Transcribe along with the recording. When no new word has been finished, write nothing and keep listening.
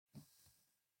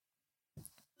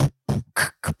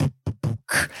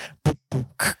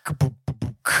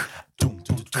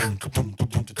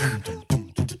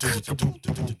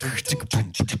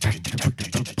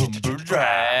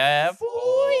Draft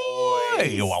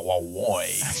boys.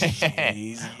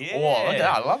 Jeez, Oh, look at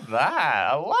that.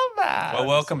 I love that. Well,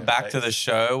 welcome back to the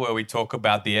show where we talk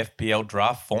about the FPL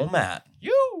draft format.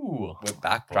 You. We're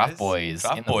back, boys. Draft boys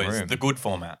Draft in boys, the room. the good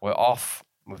format. We're off.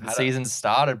 We've The had season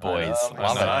started, boys. know,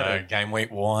 Love I it. Game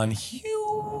week 1,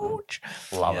 huge.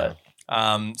 Love Yeah. it.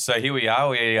 So here we are.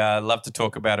 We love to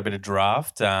talk about a bit of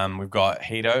draft. We've got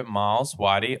Hito, Miles,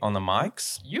 Whitey on the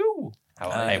mics. You. How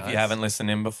are If you haven't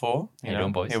listened in before, How you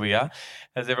doing, boys? Here we are.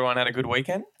 Has everyone had a good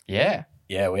weekend? Yeah.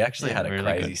 Yeah, we actually had a really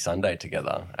crazy good. Sunday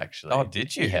together, actually. Oh,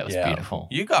 did you? Yeah, it was Yeah. beautiful.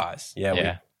 You guys, yeah,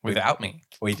 Yeah. without me.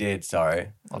 we did,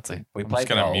 sorry. Let's see. We I'm played just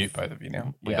going to golf. mute both of you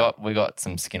now. We Yeah. got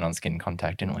some skin on skin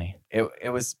contact, didn't we?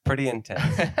 It was pretty intense.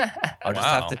 I'll just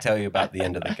have Wow. to tell you about the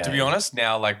end of the game. To be honest,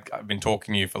 now, like, I've been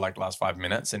talking to you for like the last 5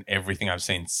 minutes and everything I've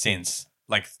seen since,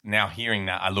 like, now hearing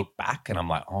that, I look back and I'm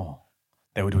like, oh,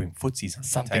 they were doing footsies on the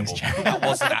Something's table. changed.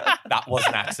 That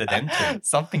wasn't accidental.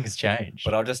 Something's changed.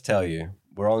 But I'll just tell you,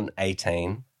 we're on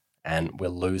 18 and we're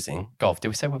losing. Golf. Did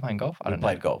we say we're playing golf? I We don't know.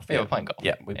 played golf. Yeah, we're playing golf.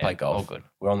 Yeah, we played golf. All good.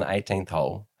 We're on the 18th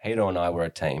hole. Hito and I were a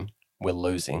team. We're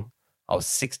losing. I was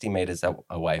 60 meters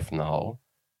away from the hole.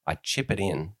 I chip it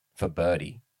in for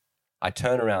birdie. I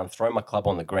turn around, throw my club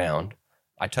on the ground.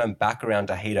 I turn back around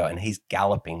to Hito and he's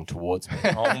galloping towards me.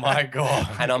 Oh my God.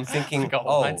 And I'm thinking, Got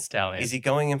oh, one stallion. is he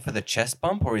going in for the chest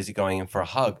bump or is he going in for a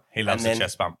hug? He loves And the then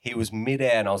chest bump. He was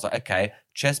midair and I was like, okay,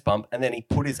 chest bump. And then he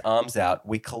put his arms out.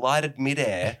 We collided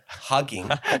midair, hugging.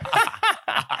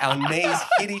 Our knees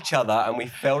hit each other and we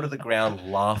fell to the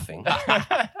ground laughing.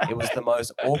 It was the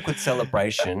most awkward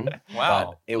celebration.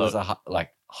 Wow. But it was a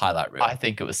highlight reel. I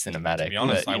think it was cinematic. To be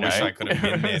honest, but, I you wish know, I could have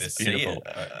been there to it's see beautiful.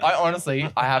 it. I honestly,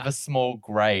 I have a small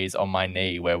graze on my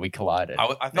knee where we collided. I thought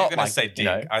you were Not going like, to say you dick.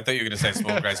 know. I thought you were going to say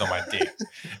small graze on my dick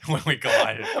when we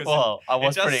collided. 'Cause Well, I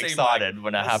was does pretty seem excited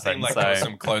when it does seem happened. like So, there was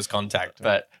some close contact.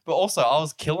 but also I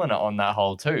was killing it on that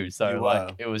hole too. So You like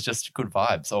were. it was just good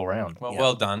vibes all around. well, Yeah.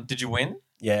 well done. Did you win?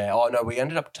 yeah. Oh, no, we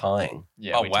ended up tying.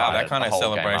 Yeah. Oh, we wow. tied That it kind the of whole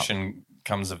game up. celebration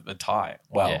comes of a tie.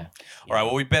 Well, Yeah. All right,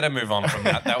 well, we better move on from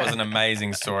that. That was an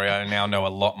amazing story. I now know a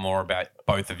lot more about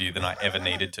both of you than I ever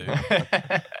needed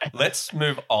to. Let's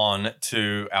move on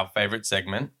to our favorite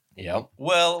segment. Yep.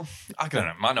 Well, I don't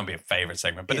know. It might not be a favorite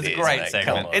segment, but It it's a is, great mate.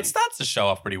 segment. Come on. It starts to show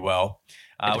off pretty well.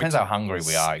 It depends how hungry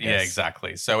we are, I guess. Yeah,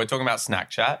 exactly. So we're talking about snack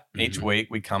chat. Each Mhm. week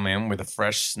we come in with a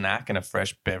fresh snack and a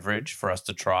fresh beverage for us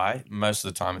to try. Most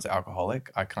of the time it's alcoholic.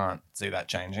 I can't see that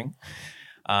changing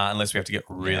unless we have to get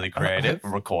really creative.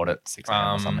 Record it 6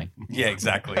 a.m. or something. Yeah,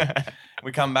 exactly.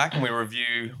 We come back and we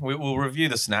review. We'll review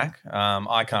the snack.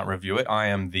 I can't review it. I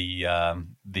am the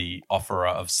offerer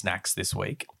of snacks this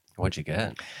week. What'd you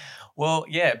get? Well,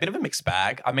 yeah, a bit of a mixed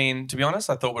bag. I mean, to be honest,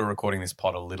 I thought we were recording this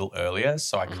pod a little earlier,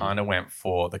 so I kind of went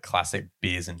for the classic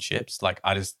beers and chips. Like,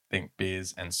 I just think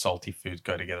beers and salty foods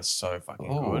go together so fucking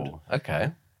good. Ooh,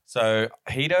 okay. So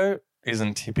Hito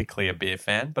isn't typically a beer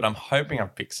fan, but I'm hoping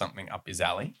I've picked something up his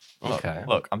alley. Okay.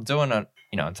 Look, I'm doing it.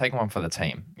 You know, I'm taking one for the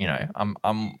team. You know,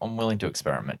 I'm willing to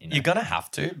experiment. You know, You're gonna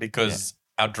have to because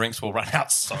our drinks will run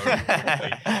out so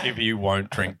quickly if you won't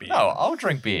drink beer. no, I'll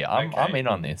drink beer. I'm Okay. in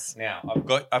on this. Now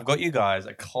I've got you guys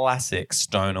a classic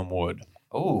Stone and Wood,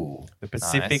 Ooh. the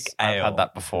Pacific Nice. Ale. I've had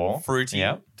that before. Fruity,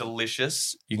 Yeah.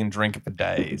 delicious. You can drink it for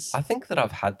days. I think that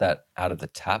I've had that out of the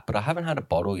tap, but I haven't had a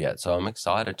bottle yet, so I'm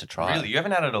excited to try Really, it. you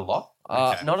haven't had it a lot?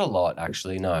 Okay. Not a lot,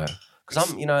 actually, no.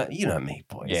 Because I'm, you know me,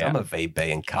 boys. Yeah. I'm a VB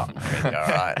and cup drinker, all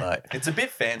right? Like, It's a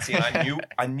bit fancy, and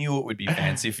I knew it would be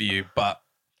fancy for you, but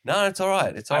no, it's all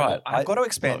right. It's all right. I've got to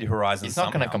expand your horizons. He's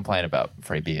not going to somehow. complain about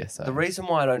free beer. So. The reason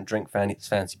why I don't drink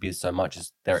fancy beers so much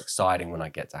is they're exciting when I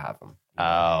get to have them.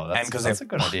 Oh, And that's because that's they're a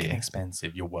good fucking idea.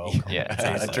 expensive. You're welcome. Yeah,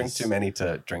 I Jesus. drink too many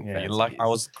to drink Yeah, fancy you're like, I beers.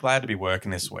 was glad to be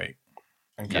working this week.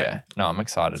 Okay. Yeah. No, I'm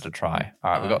excited to try.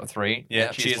 All right, we got 3.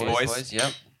 Yeah, cheers, boys.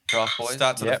 Yep. Draft boys.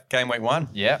 Start to Yep. the game week 1.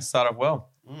 Yeah. Start off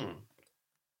well. Mm.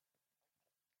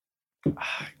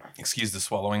 Excuse the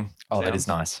swallowing. Oh, that sounds. is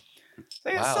nice.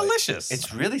 It's Wow, delicious.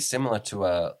 It's really similar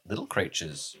to Little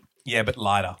Creatures. yeah, but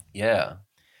lighter. Yeah.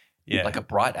 Yeah. Like a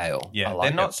bright ale. Yeah, I like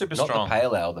they're not it. super Not strong. the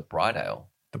pale ale, the bright ale.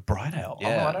 the bright ale.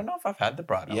 Yeah. Oh, I don't know if I've had the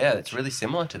bright ale. Yeah, it's really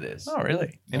similar to this. Oh,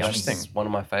 really? Interesting. It's one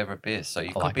of my favorite beers, so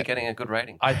you could like be it. getting a good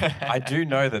rating. I do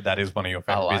know that is one of your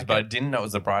favorite I like beers, but I it. didn't know it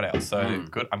was the bright ale. So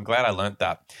Mm. good. I'm glad I learnt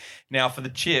that. Now for the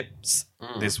chips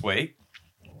Mm. this week.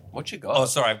 What you got? Oh,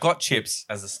 sorry, I've got chips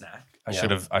as a snack. I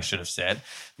Yeah. should have said.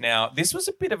 Now this was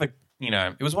a bit of a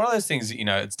it was one of those things that,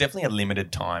 it's definitely a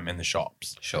limited time in the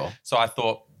shops. Sure. So I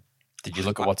thought Did you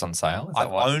look at what's on sale? Is that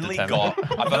I've what only determined it?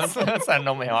 got- That's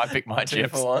normally how I pick my 2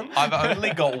 chips. for 1. I've only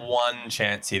got one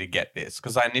chance here to get this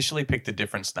because I initially picked a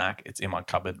different snack. It's in my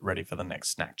cupboard, ready for the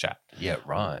next snack chat. Yeah,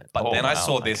 right. But Oh, then I wow,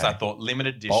 saw this. okay. I thought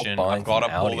limited Bulk edition. buying I've got to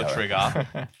from pull the Aldi, I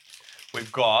trigger.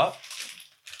 We've got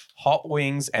hot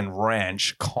wings and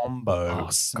ranch combo Oh,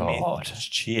 Smith God.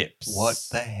 chips. What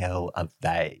the hell are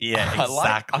they? Yeah, I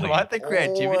exactly. like the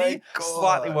creativity. God.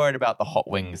 Slightly worried about the hot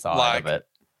wing side Like- of it.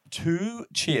 2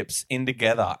 chips in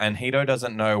together, and Hito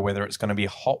doesn't know whether it's going to be a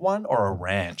hot one or a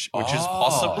ranch, which is Oh.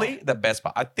 possibly the best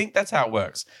part. I think that's how it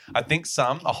works. I think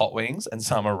some are hot wings and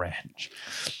some are ranch.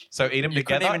 So eat them You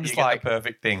couldn't together, even you just get like- the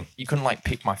perfect thing. You couldn't like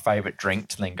pick my favorite drink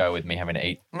to then go with me having to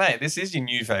eat. Mate, this is your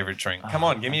new favorite drink. Come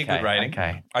on, give me a good Okay,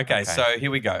 rating. Okay. So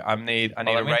here we go. I need let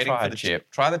a me rating try for a the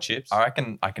chip. Try the chips. I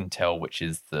reckon I can tell which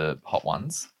is the hot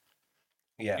ones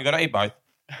Yeah. You got to eat both.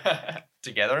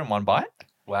 together in one bite.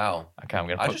 Wow. Okay, I'm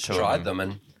gonna I put just 2 tried of them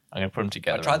and I'm gonna put them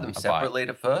together. I tried in them a bite. separately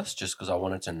at first just because I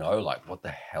wanted to know like what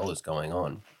the hell is going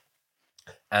on.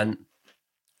 And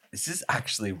this is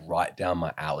actually right down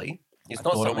my alley. It's I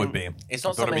not thought it something would be. It's I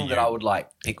not thought it'd be something that you. I would like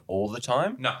pick all the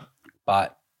time, No.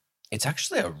 but it's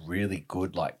actually a really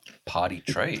good like party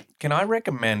treat. Can I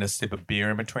recommend a sip of beer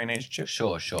in between each chip?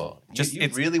 Sure. Just- You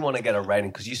it's- really want to get a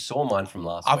rating because you saw mine from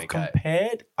last I've week. Eh?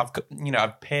 compared.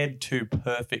 I've paired 2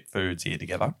 perfect foods here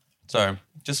together. So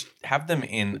just have them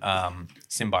in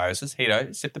symbiosis.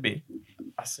 Hito, sip the beer.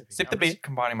 Sip the beer.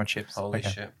 Combining my chips. Holy Okay.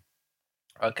 shit.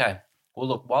 Okay. Well,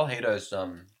 look, while Hito's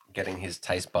getting his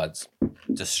taste buds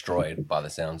destroyed by the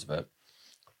sounds of it,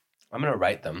 I'm going to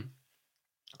rate them.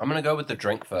 I'm going to go with the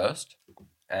drink first.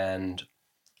 And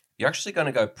you're actually going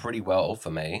to go pretty well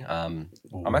for me. I'm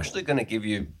actually going to give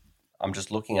you, I'm just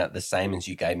looking at the same as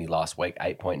you gave me last week,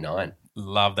 8.9.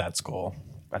 Love that score.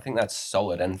 I think that's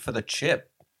solid. And for the chip,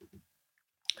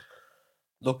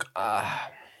 look, I'm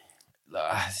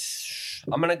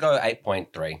going to go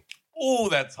 8.3. Oh,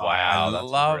 that's high. Wow, I that's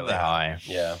love really that. high.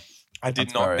 Yeah. I did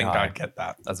That's not very think high. I'd get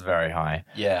that. That's very high.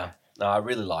 Yeah. No, I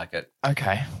really like it.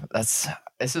 Okay, this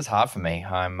is hard for me.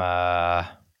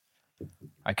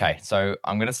 Okay, so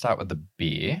I'm gonna start with the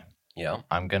beer. Yeah.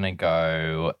 I'm gonna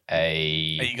go Are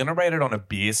you going to rate it on a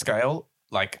beer scale,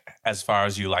 like as far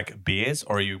as you like beers,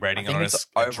 or are you I rating it think on it's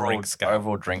a overall drink scale?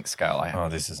 overall drink scale. Oh,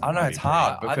 this is. I know it's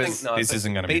hard I think because no, this but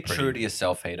isn't gonna be be pretty. true to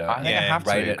yourself, Hito. I think I Yeah, have to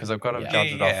rate it. because I've got to Yeah. judge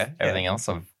Yeah, it off yeah, yeah. everything else.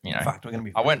 Of In fact, we're going to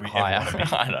be. I went we higher. ever wanna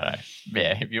be. I don't know.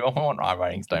 Yeah, if you want high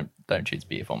ratings, don't choose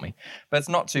beer for me. But it's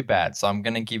not too bad. So I'm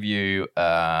going to give you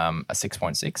a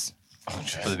 6.6 Oh,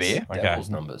 for the beer. Okay. Devil's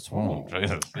numbers. Oh,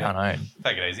 Jesus. I know.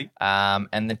 Take it easy.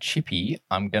 And the chippy,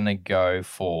 I'm going to go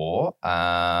for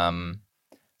 6.9.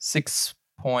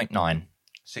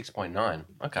 6.9.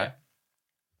 Okay.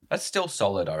 That's still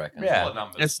solid, I reckon. Yeah, Solid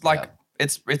numbers. it's like Yeah.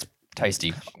 it's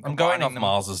tasty. I'm going off Combining them-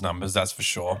 Miles's numbers, that's for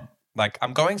sure. Like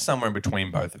I'm going somewhere in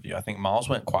between both of you. I think Miles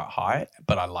went quite high,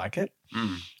 but I like it.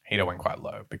 Mm. Hito went quite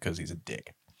low because he's a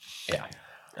dick. Yeah.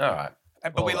 All right.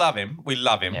 But we love him. We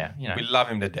love him. Yeah, you know. We love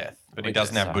him to death. But he We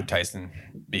doesn't do, have so. good taste in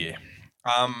beer.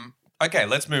 Okay,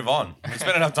 let's move on. We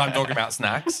spent enough time talking about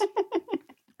snacks.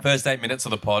 First 8 minutes of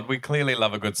the pod. We clearly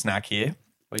love a good snack here.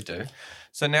 We do.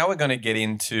 So now we're going to get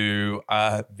into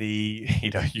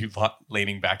you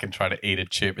leaning back and trying to eat a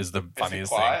chip is the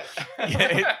funniest thing.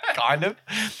 Yeah, kind of.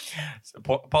 So,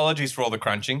 apologies for all the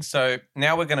crunching. So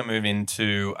now we're going to move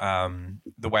into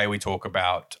the way we talk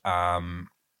about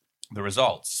the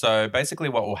results. So basically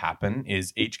what will happen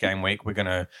is each game week we're going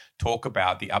to talk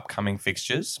about the upcoming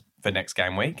fixtures for next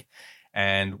game week,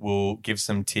 and we'll give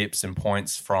some tips and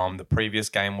points from the previous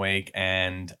game week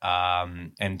and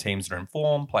teams that are in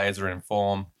form, players that are in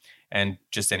form, and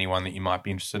just anyone that you might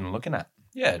be interested in looking at.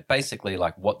 Yeah, basically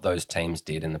like what those teams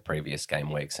did in the previous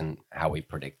game weeks and how we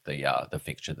predict the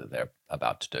fixture that they're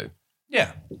about to do.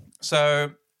 Yeah.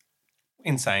 So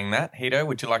in saying that, Hito,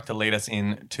 would you like to lead us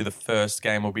into the first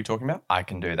game we'll be talking about? I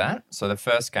can do that. So the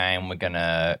first game we're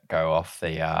gonna go off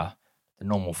the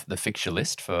fixture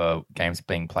list for games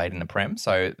being played in the Prem.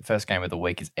 So the first game of the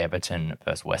week is Everton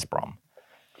versus West Brom.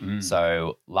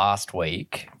 So last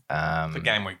week, For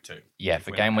game week 2. yeah, for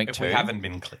game week if 2, we haven't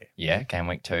been clear. yeah, game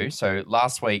week 2. So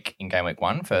last week in game week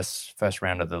 1, first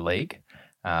round of the league,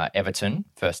 Everton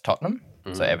versus Tottenham.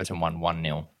 So Everton won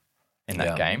 1-0 in that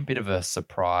Yeah. game. Bit of a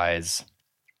surprise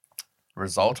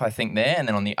result, I think, there. And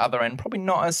then on the other end, probably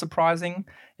not as surprising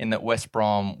in that West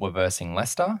Brom were versing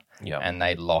Leicester Yeah. and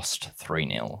they lost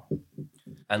 3-0.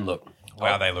 And look,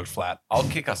 Wow, they looked flat. I'll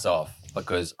kick us off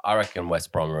because I reckon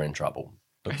West Brom are in trouble.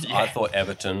 Because I thought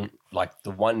Everton, like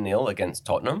the 1-0 against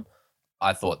Tottenham,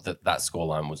 I thought that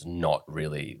scoreline was not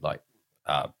really like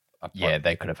Yeah,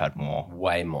 they could have had more.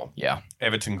 way more. Yeah.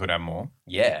 Everton could have more.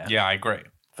 Yeah, Yeah, I agree.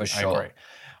 for I sure. agree.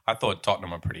 I thought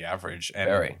Tottenham were pretty average, and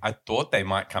Very. I thought they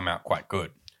might come out quite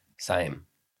good, Same.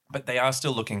 but they are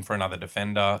still looking for another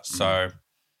defender. So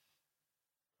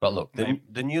But look, Maybe.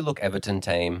 the new look Everton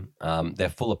team, they're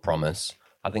full of promise.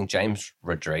 I think James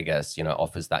Rodriguez,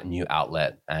 offers that new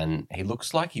outlet, and he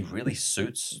looks like he really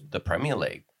suits the Premier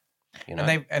League.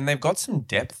 and they've got some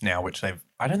depth now, which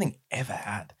I don't think ever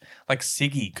had. Like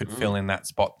Siggy could fill in that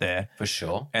spot there. for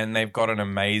sure. And they've got an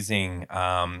amazing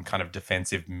kind of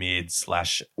defensive mid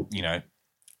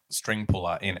 / string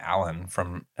puller in Allen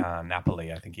from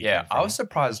Napoli. I think he Yeah, came from. I was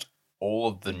surprised all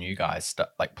of the new guys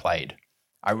played.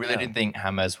 I really Yeah. didn't think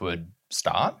Hammers would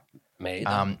start. Me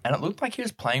either. And it looked like he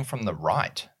was playing from the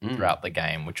right Mm. throughout the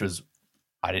game, which was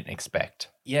I didn't expect.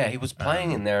 Yeah, he was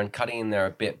playing in there and cutting in there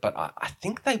a bit, but I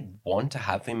think they want to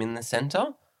have him in the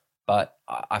centre. But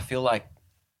I feel like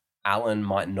Allen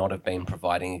might not have been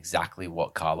providing exactly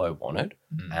what Carlo wanted.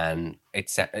 Mm. And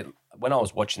when I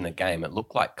was watching the game, it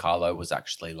looked like Carlo was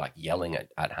actually like yelling at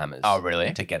Hammers Oh,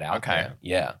 really? to get out Okay. there.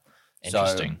 Yeah.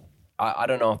 Interesting. So I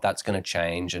don't know if that's going to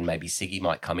change, and maybe Siggy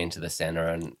might come into the centre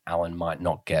and Allen might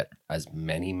not get as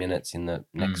many minutes in the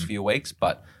next few weeks,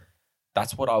 but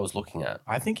that's what I was looking at.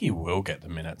 I think he will get the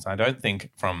minutes. I don't think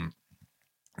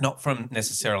not from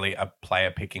necessarily a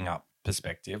player picking up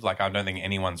perspective. Like I don't think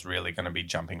anyone's really going to be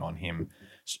jumping on him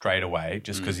straight away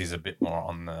just because he's a bit more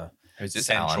on the Who's this,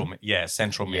 central, Allen?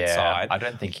 central mid Yeah, side. I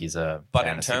don't think he's a But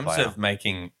in fantasy terms player. of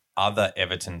making other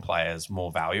Everton players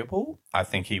more valuable, I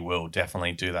think he will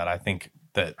definitely do that. I think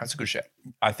that That's a good shot.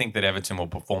 Everton will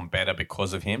perform better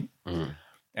because of him. Mm.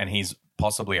 And he's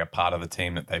possibly a part of the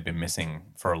team that they've been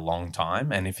missing for a long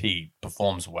time. And if he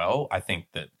performs well, I think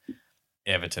that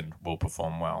Everton will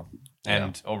perform well.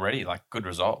 And already, good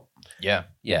result. Yeah.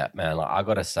 Yeah, man, I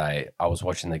got to say, I was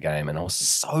watching the game and I was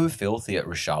so filthy at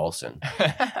Richarlison.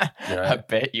 I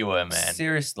bet you were, man.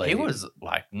 Seriously. He was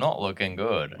not looking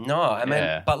good. No, I mean,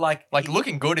 Yeah. but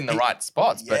Looking good in the right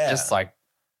spots, but Yeah. just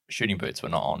shooting boots were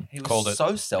not on. he was Called it.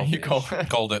 so selfish. You call it.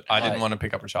 Called it. I didn't Like- want to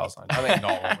pick up Richarlison. I I mean- did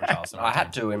not want Richarlison. I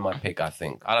had to in my pick, I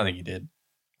think. I don't think you did.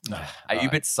 No. Are you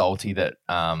a bit salty that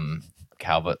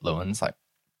Calvert-Lewin's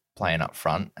playing up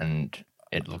front and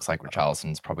it looks like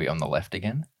Richarlison's probably on the left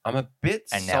again? I'm a bit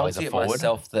And now he's salty a at forward?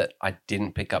 myself that I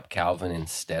didn't pick up Calvin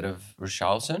instead of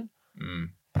Richarlison. Mm.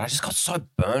 But I just got so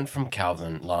burned from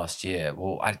Calvin last year.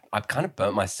 Well, I kind of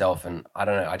burnt myself, and I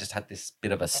don't know. I just had this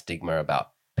bit of a stigma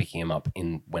about picking him up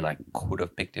in when I could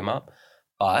have picked him up.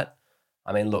 But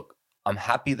I mean, look, I'm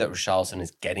happy that Richarlison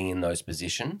is getting in those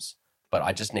positions, but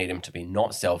I just need him to be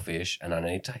not selfish, and I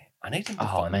need him to Oh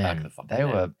find the back of man, the fucking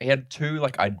net. he had two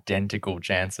identical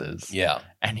chances. Yeah.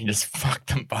 And he just fucked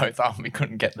them both up. We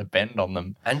couldn't get the bend on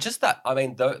them. And just that, I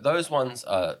mean, those ones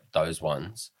are those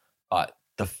ones, but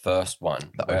the first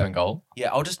one, The where- open goal.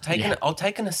 yeah, I'll just take Yeah. I'll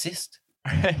take an assist.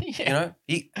 Yeah. You know,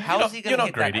 how is he going you're to not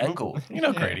hit greedy. that angle? You're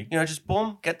not Yeah. greedy. Just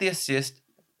boom, get the assist,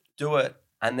 do it,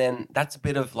 and then that's a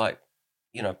bit of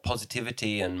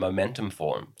positivity and momentum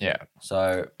for him. Yeah.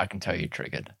 So I can tell you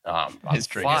triggered. I'm His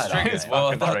trigger. fired His up, trigger's mate.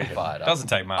 fucking I'm triggered. fired up. Doesn't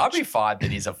take much. I'd be fired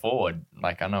that he's a forward.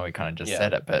 I know we kind of just Yeah.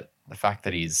 said it, but the fact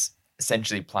that he's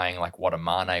essentially playing what a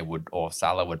Mane would or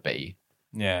Salah would be,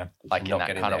 yeah. in Not that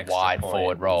getting kind the of extra wide point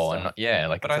forward and role. stuff. And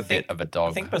But it's I a think- bit of a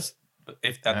dog. I think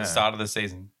if at Yeah. the start of the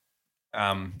season,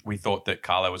 we thought that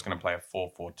Carlo was going to play a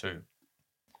 4-4-2.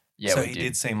 yeah, so we he did.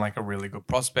 did seem like a really good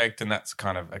prospect, and that's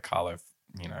kind of a Carlo,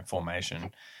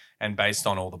 formation. And based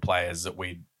on all the players that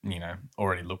we,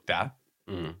 already looked at,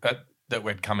 Mm. that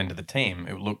would come into the team,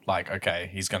 it looked like, okay,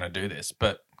 he's going to do this.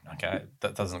 But, okay,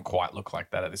 that doesn't quite look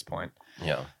like that at this point.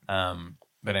 Yeah,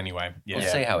 But anyway, yeah. we'll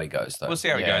see how he goes though. We'll see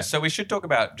how it Yeah. goes. So we should talk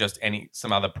about just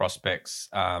some other prospects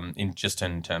in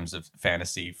terms of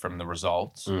fantasy from the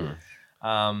results. Mm.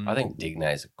 I I think Digne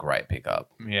is a great pickup.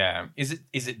 yeah. Is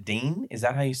it Dean? Is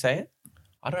that how you say it?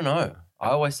 I don't know. I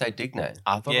always say Digne.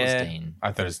 I thought it Yeah. was Dean.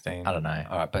 I thought it was Dean. I don't know.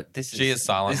 All right, but this is She is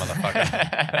silent, this-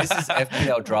 motherfucker. This is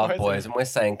FPL draft boys, and we're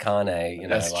saying Kane.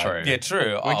 That's true. Yeah,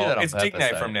 true. We do that on it's purpose, Digne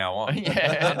though. from now on.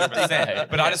 Yeah, 100%.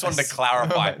 But I just wanted to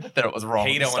clarify. that it was wrong.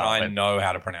 to Peter and start I with. know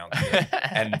how to pronounce it.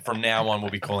 And from now on,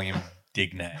 we'll be calling him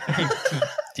Digne.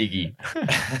 Diggy,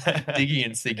 Diggy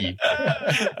and Siggy.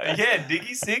 Yeah,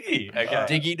 Diggy Siggy. Okay.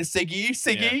 Diggy to Siggy,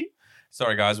 Siggy.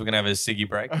 Sorry, guys. We're going to have a Siggy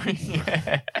break.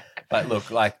 Yeah. But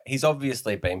look, like he's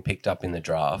obviously been picked up in the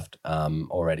draft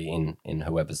already in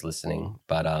whoever's listening.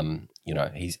 But you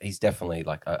know, he's definitely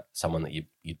like someone that you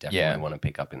definitely Yeah. want to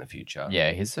pick up in the future.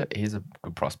 Yeah, he's a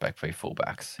good prospect for your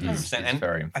fullbacks. He's 100%. And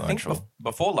very I think influential.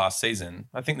 before last season,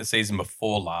 I think the season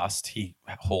before last, he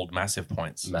hauled massive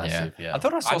points. Massive. Yeah. I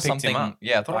thought I saw picked him something. up.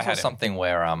 Yeah, I thought I I saw had him. something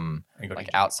where He got like injured.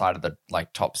 outside of the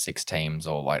like top 6 teams,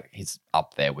 or like he's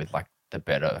up there with like the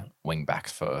better wing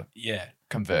backs for Yeah.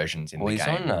 conversions in Well, the he's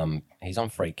game. he's on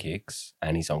free kicks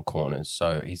and he's on corners,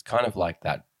 so he's kind of like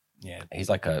that. Yeah. He's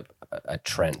like a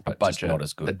Trent, but just budget. not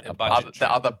as good. The, A budget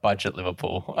the other budget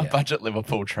Liverpool, a Yeah. budget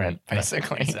Liverpool Trent,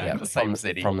 basically. Exactly. Yeah, the same from,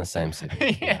 city. from the same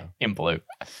city. yeah, in blue.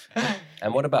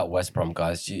 And what about West Brom,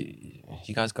 guys? You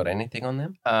guys got anything on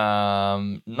them?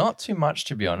 Not too much,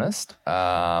 to be honest.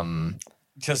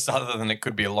 Just other than it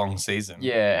could be a long season.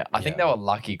 Yeah, I think Yeah. they were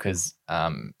lucky because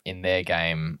in their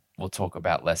game, we'll talk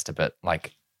about Leicester, but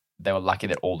like they were lucky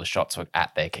that all the shots were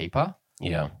at their keeper.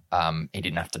 Yeah, He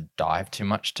didn't have to dive too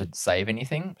much to save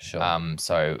anything. sure.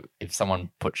 So if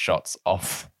someone put shots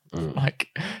off, Mm. like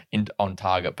on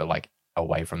target, but like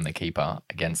away from the keeper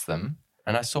against them,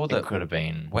 And I saw it that could have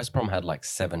been. West Brom had like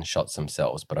 7 shots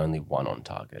themselves, but only 1 on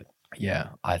target. Yeah,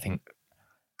 I think.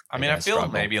 I mean, They're I gonna feel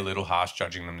struggle. maybe a little harsh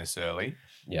judging them this early,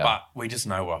 Yeah. but we just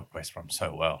know West Brom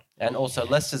so well. And also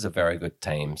Leicester's a very good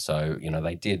team, so you know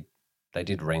they did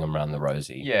ring them around the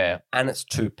rosy. Yeah. And it's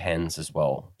 2 pens as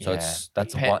well. So Yeah.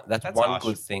 that's Pen- that's that's one harsh.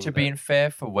 good thing. To be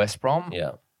fair for West Brom,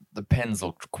 yeah, the pens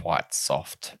looked quite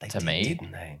soft they to did, me.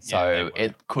 didn't they? Yeah, they So were.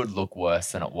 it could look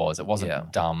worse than it was. It wasn't Yeah.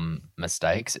 dumb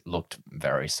mistakes. It looked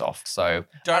very soft. So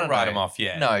Don't write know. them off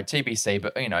yet. no TBC,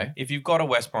 but you know. If you've got a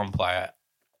West Brom player,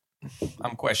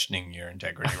 I'm questioning your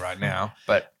integrity right now.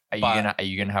 But are But-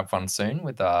 you gonna have fun soon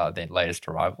with their latest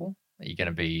arrival? Are you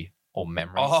gonna be all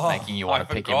memories making you want I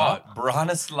to pick forgot. him up?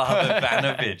 Branislav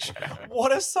Ivanovic.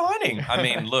 What a signing. I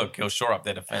mean, look, he'll shore up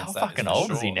their defense. How that is fucking for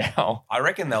old is he sure. now? I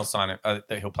reckon they'll sign it,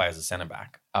 that he'll play as a centre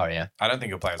back. Oh yeah. I don't think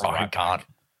he'll play as a Oh, he right can't. back.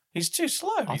 He's too slow.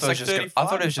 I He's thought,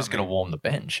 like he was just gonna warm the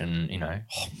bench and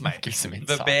Mate, give some the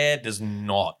insight. bear does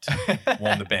not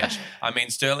warm the bench. I mean,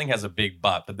 Sterling has a big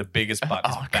butt, but the biggest butt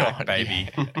is Oh, back, God, baby.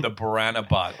 The Brana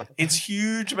butt. It's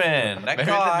huge, man. That Maybe,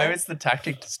 guy. maybe it's the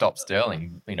tactic to stop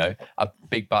Sterling. A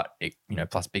big butt,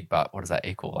 plus big butt. What does that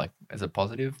equal? Like, is it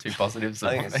positive? 2 positives?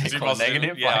 I think it's Too equal positive?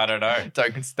 negative? Yeah, I Like, don't know.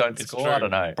 don't It's score. true. I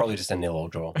don't know. Probably just a 0-0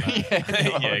 draw.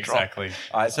 Yeah, exactly.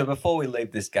 All right, so before we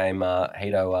leave this game,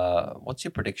 Hito, what's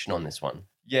your prediction on this one?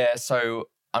 Yeah, so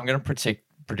I'm going to predict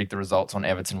the results on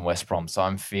Everton West Brom. So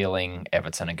I'm feeling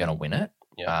Everton are going to win it.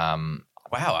 Yeah.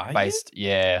 Wow, are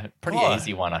Pretty Oh.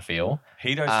 easy one, I feel. you?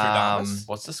 Hito Stradamus?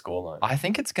 What's the scoreline? I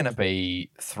think it's going to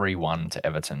be 3-1 to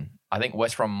Everton. I think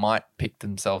West Brom might pick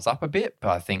themselves up a bit, but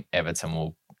I think Everton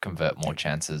will convert more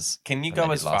chances. Can you than they go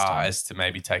did as last far time. as to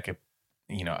maybe take a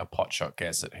pot shot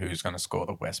guess at who's going to score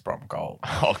the West Brom goal?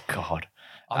 Oh, God.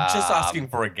 I'm just Um, asking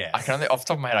for a guess. I can only, off the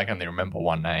top of my head, I can only remember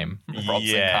one name. Robson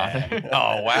Yeah. Carne.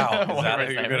 Oh, wow. Is Whatever that his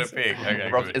who you're name going is. to pick?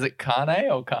 Okay, Rob, good. is it Carne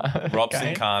or Carne?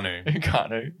 Robson Kanu.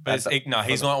 Carne. But no,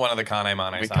 he's not one of the Kane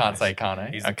Mane. We can't say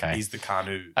Carne. He's, Okay. He's the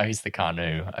Kanu. Oh, he's the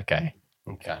Carnu. Okay.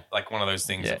 Okay. Like one of those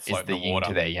things Yeah, that it's float the in the yin water.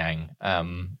 to their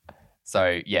yang.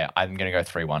 So, yeah, I'm going to go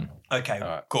 3-1. Okay, All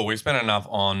right. cool. We've spent enough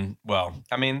on,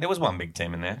 I mean, there was one big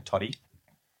team in there, Toddy.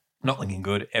 Not looking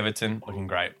good. Everton, looking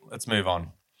great. Let's move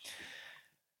on.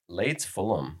 Leeds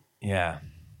Fulham. Yeah,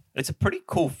 It's a pretty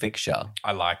cool fixture.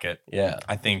 I like it. Yeah.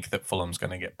 I think that Fulham's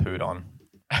going to get pooed on.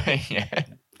 yeah.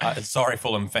 Sorry,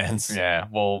 Fulham fans. Yeah.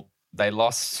 Well, they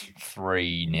lost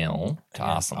 3-0 to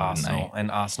Against Arsenal, didn't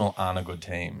And Arsenal aren't a good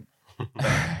team.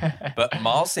 they? But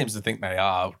Miles seems to think they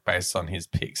are based on his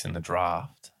picks in the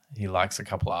draft. He likes a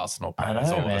couple Arsenal I players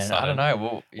know, all of a man. sudden. I don't know.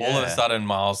 Well, All of a yeah. sudden,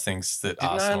 Miles thinks that Didn't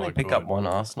I Arsenal only are pick good. up one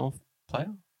Arsenal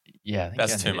player? Yeah, I think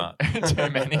That's you too only much. did. Too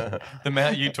many. The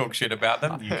amount you talk shit about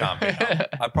them, you can't pick up.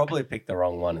 I probably picked the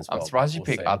wrong one as well. I'm surprised you We'll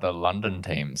picked see. other London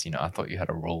teams. I thought you had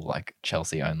a rule like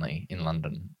Chelsea only in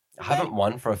London. I haven't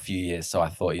won for a few years, so I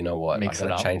thought, you know what, Mix I it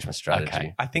got up. to change my strategy.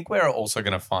 Okay. I think we're also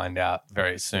going to find out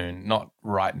very soon, not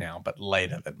right now, but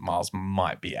later, that Miles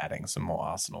might be adding some more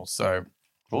Arsenal. So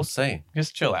We'll see.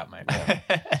 just chill out, mate.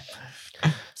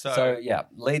 So yeah,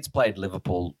 Leeds played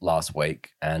Liverpool last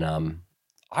week, and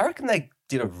I reckon they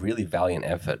did a really valiant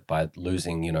effort by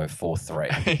losing,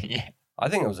 4-3. yeah. I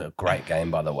think it was a great game,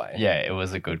 by the way. Yeah, it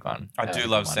was a good one. I It was do a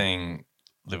love good one. seeing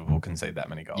Liverpool concede that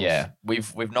many goals. Yeah,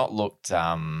 we've not looked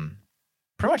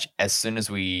pretty much as soon as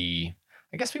we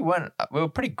we were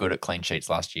pretty good at clean sheets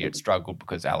last year. It struggled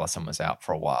because Allison was out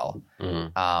for a while.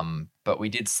 Mm. But we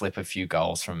did slip a few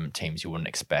goals from teams you wouldn't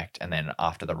expect, and then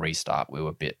after the restart, we were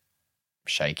a bit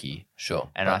shaky. Sure.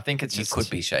 And But I think it's you just could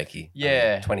be shaky.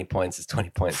 Yeah. 20 points is 20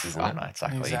 points, isn't I it? know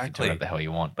exactly. You can do Exactly. whatever the hell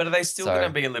you want. But are they still So- going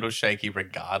to be a little shaky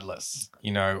regardless?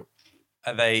 You know,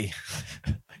 are they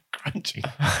crunchy?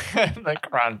 The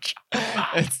crunch.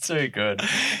 It's too good.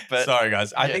 But Sorry,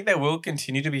 guys. I yeah. think they will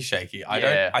continue to be shaky.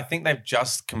 Yeah. I think they've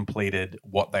just completed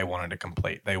what they wanted to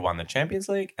complete. They won the Champions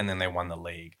League and then they won the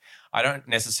league. I don't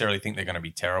necessarily think they're going to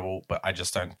be terrible, but I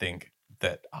just don't think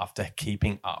that after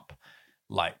keeping up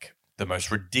like the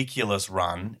most ridiculous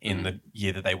run in the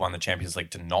year that they won the Champions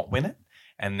League to not win it,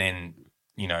 and then,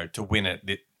 you know, to win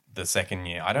it the second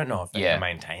year, I don't know if they Yeah. can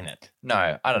maintain it.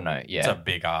 no, I don't know. Yeah. It's a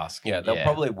big ask. Yeah, they'll Yeah.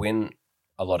 probably win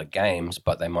a lot of games,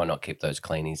 but they might not keep those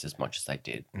cleanies as much as they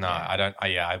did. No, Yeah. I don't.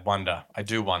 I wonder. I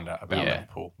do wonder about Yeah.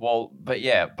 Liverpool. Well, but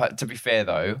to be fair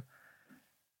though,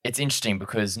 it's interesting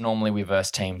because normally we verse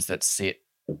teams that sit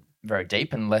very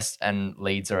deep and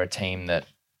Leeds are a team that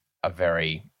are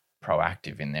very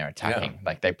proactive in their attacking.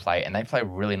 Like they play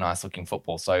really nice looking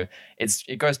football. So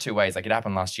it goes two ways. Like it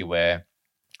happened last year where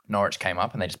Norwich came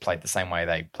up and they just played the same way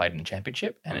they played in the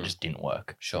Championship and it just didn't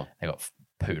work. Sure. They got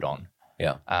pooed on.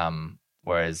 Yeah.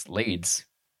 Whereas Leeds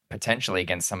potentially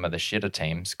against some of the shitter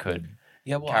teams could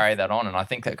Yeah, well, carry that on, and I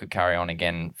think that could carry on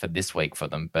again for this week for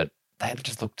them. But they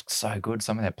just looked so good.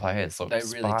 Some of their players looked They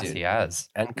really spicy did. as.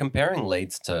 and comparing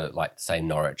Leeds to, like, say,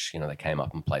 Norwich, you know, they came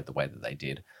up and played the way that they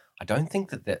did. I don't think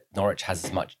that Norwich has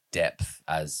as much depth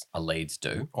as a Leeds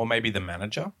do. Or maybe the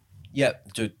manager. Yeah,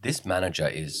 dude, this manager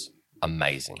is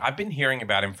amazing. I've been hearing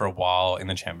about him for a while in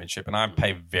the Championship, and I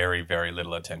pay very, very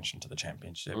little attention to the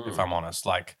Championship, if I'm honest.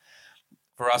 Like,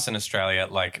 for us in Australia,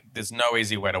 like, there's no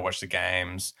easy way to watch the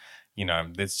games. You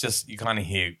know, it's just, you kind of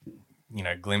hear, you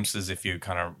know, glimpses if you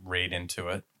kind of read into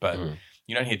it, but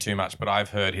you don't hear too much. But I've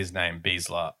heard his name,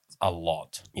 Beasler, a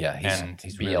lot. Yeah, And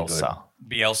he's really good. Bielsa.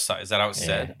 Bielsa, is that how it's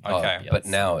said? Oh, Okay. but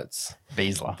now it's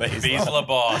Beasler. Beasler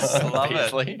boss. Love it.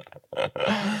 Beasley.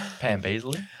 Pam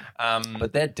Beasley.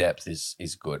 but their depth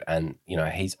is good, and you know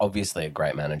he's obviously a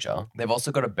great manager. They've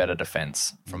also got a better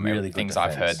defense from Really good things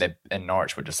I've defense. heard. And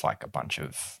Norwich were just like a bunch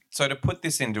of So to put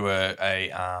this into a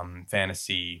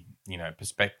fantasy, you know,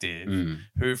 perspective,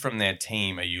 who from their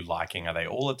team are you liking? Are they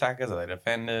all attackers? Are they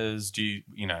defenders? Do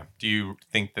you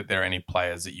think that there are any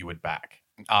players that you would back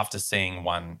after seeing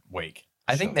 1 week?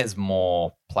 I think there's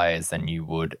more players than you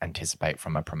would anticipate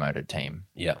from a promoted team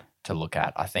Yeah, to look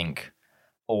at. I think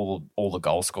all the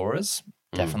goal scorers,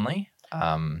 definitely.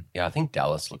 yeah. I think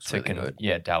Dallas looks So really good.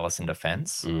 Yeah, Dallas in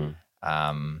defense. Mm.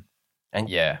 And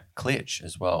Yeah, Klitsch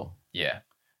as well. yeah.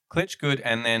 Klitsch good,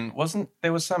 and then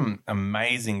there was some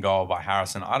amazing goal by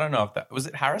Harrison. I don't know if that was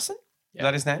it. Harrison, is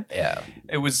that his name? Yeah,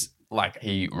 It was like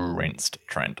He rinsed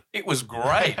Trent. it was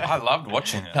great. I loved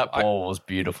watching it. That ball was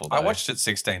beautiful. I though. watched it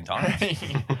 16 times.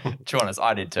 To be honest,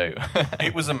 I did too.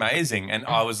 It was amazing, and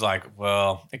I was like,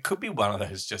 well, it could be one of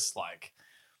those just like,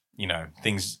 you know,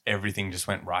 everything just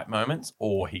went right moments,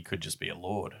 or he could just be a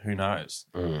lord. Who knows?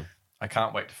 I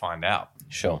can't wait to find out.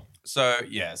 sure. So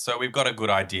we've got a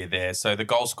good idea there. So the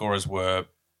goal scorers were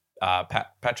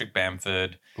Patrick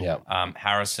Bamford, Yeah,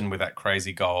 Harrison with that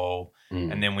crazy goal,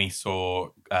 and then we saw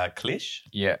Klish.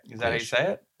 Yeah. Is that how you say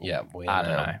it? yeah. I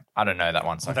don't know. I don't know that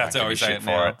one, so That's I how can't we give say you shit it for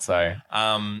now. it. So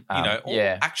You know, all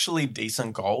yeah. actually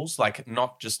decent goals, like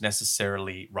not just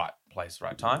necessarily right place,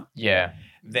 right time. yeah,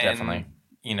 Then, definitely.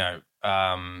 you know,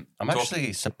 I'm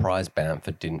actually surprised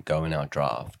Bamford didn't go in our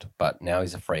draft, but now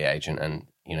he's a free agent, and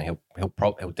you know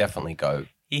he'll definitely go.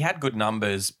 he had good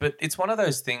numbers, but it's one of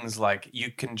those things like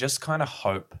you can just kind of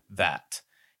hope that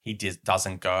he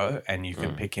doesn't go, and you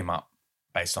can pick him up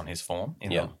based on his form in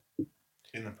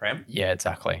the Prem. Yeah,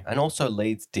 exactly. And also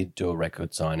Leeds did do a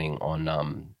record signing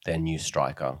on their new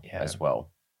striker as well.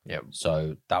 Yeah.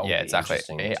 So that would Yeah, be exactly.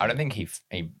 interesting. I don't think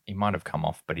he might have come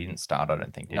off, but he didn't start. I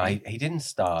don't think. Did No, he? he didn't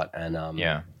start, and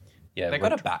Yeah. They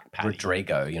got a back patty.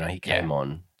 Rodrigo. You know, he came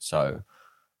on, so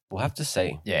we'll have to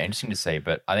see. Yeah, interesting to see,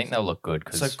 but I think they'll look good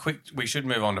because. So quick, we should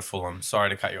move on to Fulham. Sorry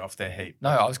to cut you off there, Heap. No,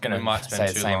 I was We going might to spend say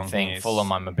the too same long thing. here.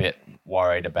 Fulham, I'm a bit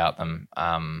worried about them.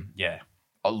 Yeah.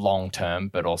 A long term,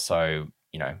 but also,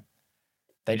 you know,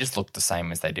 they just look the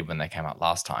same as they did when they came out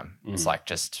last time. It's like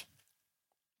just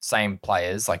same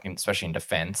players, like especially in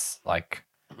defense. Like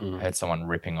I heard someone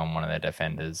ripping on one of their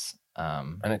defenders.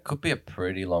 And it could be a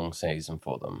pretty long season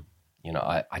for them. You know,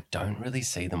 I don't really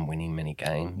see them winning many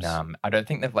games. I don't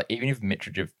think they've even if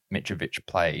Mitrovic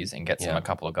plays and gets him Yeah. a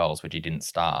couple of goals, which he didn't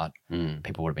start, Mm.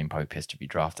 people would have been probably pissed if you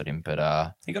drafted him.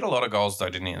 But He got a lot of goals though,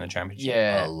 didn't he, in the championship?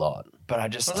 yeah, A lot. but I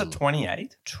just Was it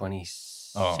 28?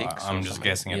 26. Oh, or I'm just something.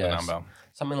 guessing at Yes, the number.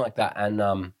 something like that. And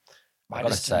I gotta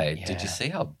just say, think- did you yeah. see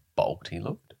how bulked he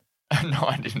looked? No,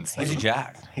 I didn't see. Is he it.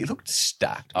 jacked? He looked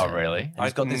stacked. Oh, really? And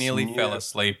he's got this nearly new- fell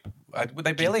asleep.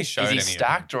 They barely showed Is he any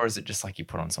stacked, or is it just like he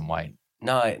put on some weight?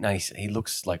 No, he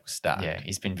looks like stacked. Yeah,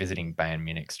 he's been visiting Bayern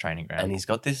Munich's training ground. And he's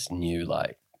got this new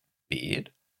like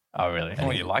beard. Oh, really? of them.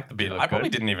 Oh, you like the beard? He I looked probably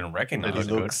good. didn't even recognize He it.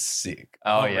 looks sick.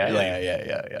 Oh, Oh, yeah. really?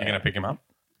 Yeah. You're going to pick him up?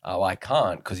 Oh, I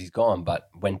can't because he's gone. But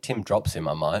when Tim drops him,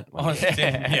 I might. Oh,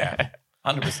 yeah.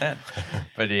 100%.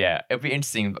 But yeah, it'll be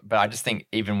interesting. But I just think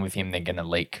even with him, they're going to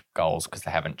leak goals because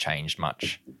they haven't changed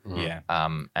much. Yeah.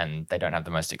 And they don't have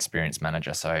the most experienced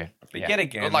manager. So But yeah. yet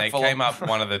again, Good luck, they Fulham. came up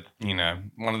one of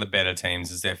the better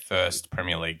teams as their first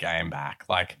Premier League game back.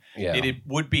 Like, Yeah. it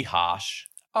would be harsh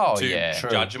Oh to yeah, true.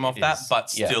 judge them off It that, is.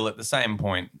 but Yeah. still at the same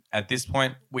point, at this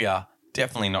point, we are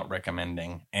definitely not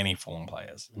recommending any Fulham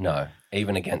players. No,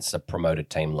 even against a promoted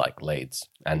team like Leeds,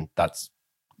 and that's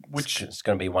Which it's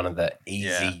going to be one of the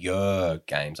easier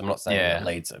games. I'm not saying Yeah. that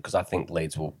Leeds because I think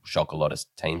Leeds will shock a lot of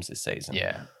teams this season.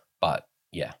 Yeah, But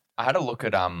yeah, I had a look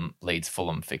at Leeds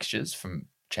Fulham fixtures from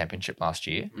Championship last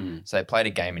year. Mm. So they played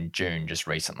a game in June just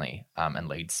recently, and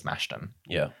Leeds smashed them.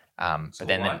 yeah. But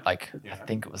then Scoreline? like Yeah. I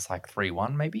think it was like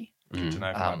 3-1 maybe. Mm. to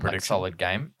know for my Like prediction. solid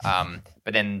game.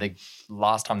 But then the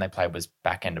last time they played was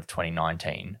back end of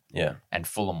 2019, Yeah. and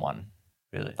Fulham won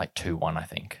Really? like 2-1, I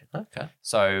think. Okay.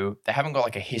 So they haven't got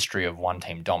like a history of one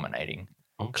team dominating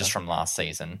Okay. just from last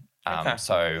season. Okay.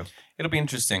 So It'll be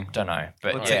interesting. don't know,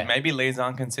 but Let's yeah, see, maybe Leeds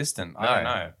aren't consistent. I don't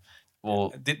No. know. well,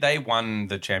 Did they won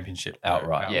the championship though?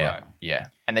 Outright. yeah,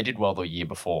 and they did well the year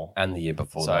before. And the year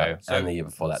before So- that. so- and the year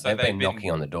before that. so they've they've been been- knocking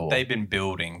on the door. They've been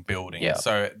building. Yeah.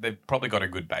 So they've probably got a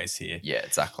good base here. Yeah,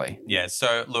 exactly. Yeah.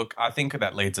 So look, I think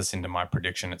that leads us into my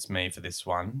prediction. It's me for this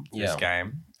one, this Yeah.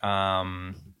 game.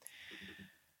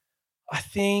 I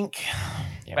think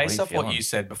Yeah, based are off what feeling? you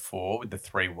said before with the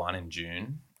 3-1 in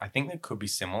June, I think that could be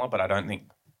similar, but I don't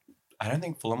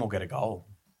think Fulham will get a goal.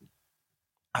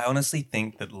 I honestly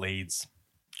think that Leeds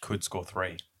could score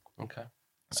 3. okay.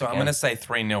 So I'm Again. going to say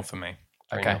 3-0 for me.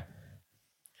 Okay.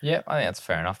 Yeah, I think that's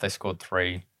fair enough. They scored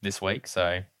 3 this week,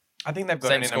 so I think they've got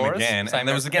Same it in them scorers? again. Same And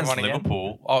there was against everyone again?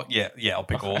 Liverpool. Oh, yeah, I'll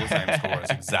pick all the same scorers,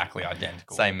 exactly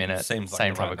identical. Same minute, Seems like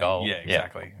same the type right of goal. thing. Yeah, Yeah.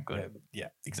 exactly. Good. Yeah,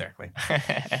 exactly.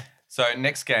 So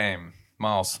next game,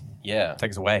 Miles, Yeah.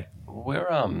 take us away. We're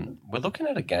looking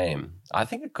at a game. I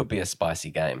think it could be a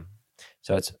spicy game.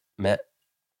 So it's Met.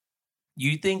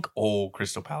 You think all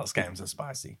Crystal Palace games are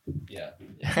spicy? Yeah.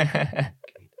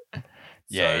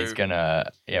 yeah, So- he's gonna.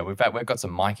 Yeah, we've got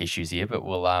some mic issues here, but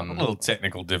we'll A little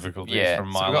technical difficulties yeah.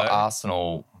 from So we've Milo. got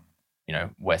Arsenal,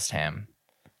 West Ham.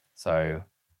 So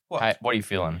What? hey, what are you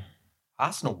feeling?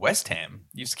 Arsenal West Ham.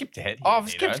 You've skipped ahead. Oh, Here, I've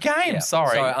skipped Tito. games. Yeah.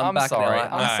 Sorry, Sorry, I'm I'm back now. sorry. I-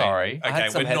 I'm No. sorry. I had Okay,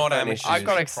 some with not headphone issues. I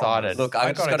got excited. Look, I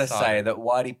I just got got to excited. say that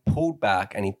Whitey pulled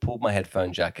back and he pulled my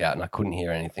headphone jack out and I couldn't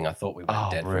hear anything. I thought we went Oh,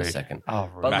 dead for a rude. second. Oh,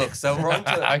 rude. But look, so we're on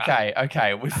to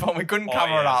okay. We couldn't Oh,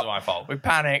 cover yeah, it it's up. my fault. We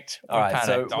panicked. All right,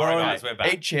 so Don't we're worry, on guys, we're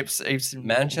back. Eat chips. Eat some,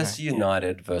 Manchester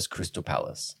United versus Crystal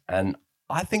Palace. And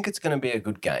I think it's going to be a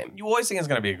good game. You always think it's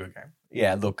going to be a good game.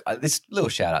 Yeah, look, this little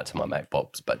shout out to my mate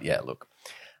Bobs, but yeah, look,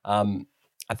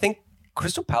 I think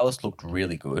Crystal Palace looked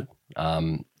really good.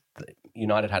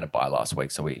 United had a bye last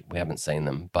week, so we haven't seen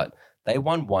them, but they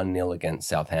won 1-0 against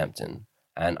Southampton.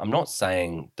 And I'm not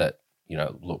saying that,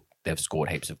 look, they've scored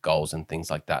heaps of goals and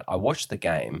things like that. I watched the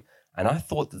game and I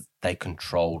thought that they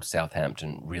controlled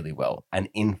Southampton really well and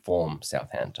informed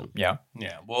Southampton. Yeah.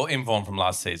 Yeah, well, informed from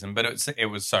last season, but it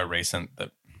was so recent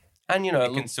that And, You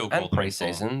can look, still call and them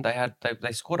pre-season,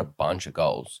 they scored a bunch of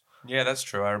goals. yeah, that's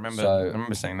true. I remember. So- I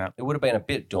remember seeing that. It would have been a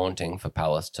bit daunting for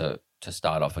Palace to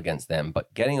start off against them,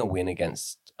 but getting a win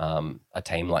against a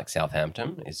team like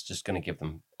Southampton is just going to give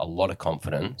them a lot of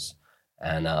confidence.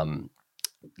 And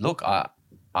look,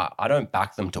 I don't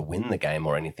back them to win the game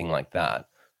or anything like that.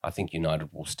 I think United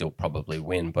will still probably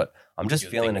win, but I'm just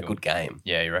You'd feeling think a good game.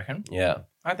 Yeah, you reckon? Yeah.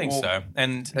 I think Well- so.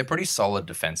 And They're pretty solid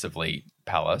defensively,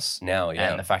 Palace. Now,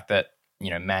 yeah. And the fact that,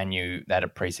 Man U, they had a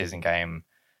preseason game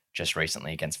just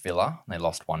recently against Villa. They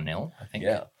lost 1-0, I think.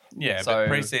 yeah. yeah, So- but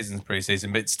preseason's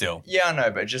preseason, but still. Yeah, I know,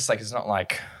 but just like it's not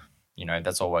like,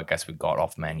 that's all I guess we got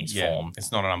off Man U's Yeah, form.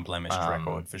 it's not an unblemished Um,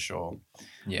 record for sure.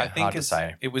 Yeah, I think hard to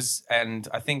say. it was, and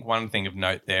I think one thing of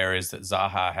note there is that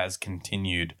Zaha has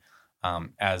continued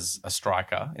as a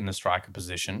striker in the striker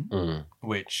position, Mm.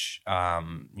 which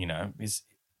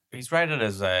he's rated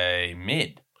as a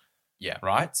mid. Yeah.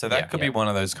 Right. So that Yeah, could be one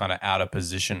of those kind of out of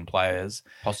position players,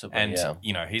 Possibly, and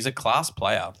yeah. he's a class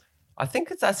player. I think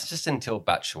that's just until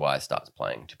Batshuayi starts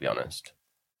playing, to be honest.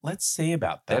 Let's see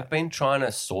about They've that. been trying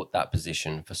to sort that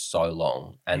position for so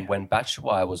long. And Yeah. when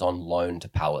Batshuayi was on loan to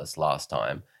Palace last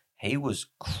time, he was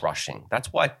crushing.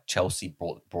 That's why Chelsea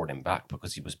brought him back,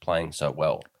 because he was playing so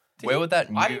well. Where would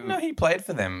that new... I didn't know he played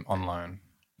for them on loan.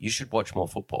 You should watch more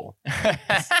football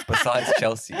besides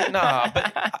Chelsea. No,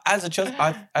 but as a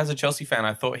Chelsea fan,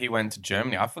 I thought he went to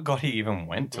Germany. I forgot he even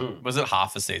went to. Was it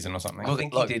half a season or something? I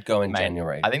think he did go in mate,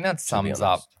 January. I think that sums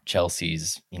up honest.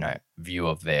 Chelsea's, view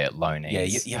of their loanees.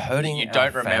 Yeah, you're hurting. You our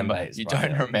don't fan remember. base You right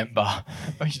don't now. remember.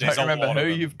 You There's don't a remember lot of who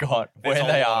them. you've got, There's where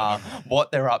a they lot are, of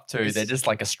what they're up to. This- They're just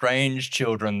like estranged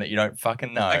children that you don't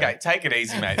fucking know. Okay, take it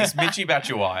easy, mate. This Michy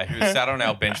Batshuayi, who sat on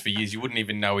our bench for years, you wouldn't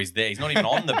even know he's there. He's not even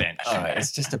on the bench. All right,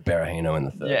 it's just a Berahino in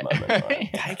the third Yeah. moment. Right?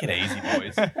 Take it easy,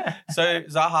 boys. So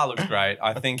Zaha looks great.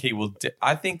 I think he will.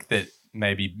 I think that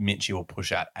maybe Michy will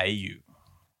push out AU.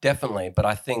 Definitely, but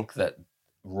I think that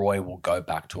Roy will go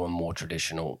back to a more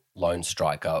traditional lone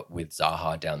striker with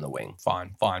Zaha down the wing.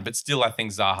 Fine. But still, I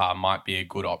think Zaha might be a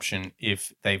good option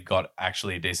if they've got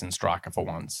actually a decent striker for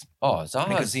once. Oh, Zaha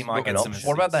Because he might get some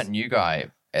What about that new guy,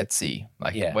 Etsy?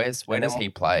 Like, Yeah. where And does then- he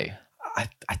play?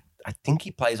 I think he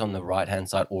plays on the right hand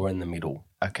side or in the middle.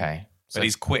 Okay. But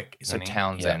he's quick, So isn't he?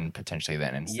 Townsend potentially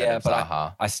then instead Yeah, of but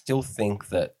Zaha. I still think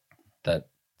that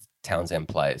Townsend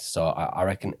plays. So I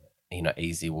reckon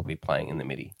Easy will be playing in the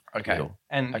middle.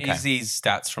 And Okay. Izzy's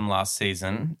stats from last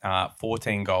season: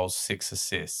 14 goals, 6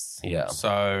 assists. Yeah.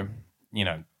 So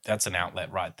that's an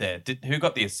outlet right there. Who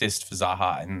got the assist for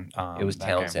Zaha? It was that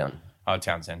game? Townsend. Oh,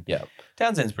 Townsend. Yeah.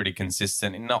 Townsend's pretty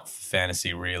consistent, not for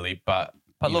fantasy really, but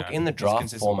But you look, know, in the he's draft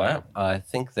consistent format, player. I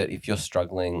think that if you're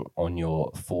struggling on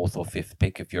your fourth or fifth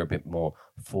pick, if you're a bit more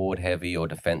forward heavy or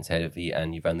defense heavy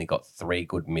and you've only got 3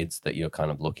 good mids that you're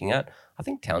kind of looking at, I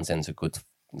think Townsend's a good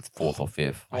fourth or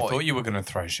fifth. I thought you were going to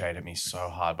throw shade at me so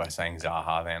hard by saying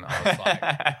Zaha then. I was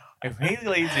like, if he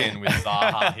leads in with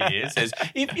Zaha here, says,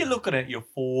 if you're looking at your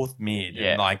fourth mid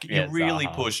Yeah, and yeah, you really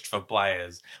Zaha. pushed for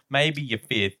players, maybe your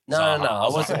fifth. No, Zaha. I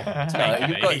was wasn't. like,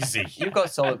 No, take it easy. you've got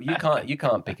solid. You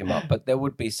can't pick him up, but there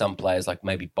would be some players like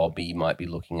maybe Bobby you might be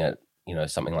looking at,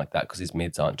 something like that because his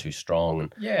mids aren't too strong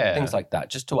and Yeah. things like that,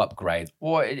 just to upgrade.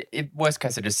 Well, worst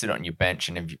case, they just sit on your bench,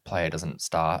 and if your player doesn't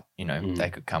start, they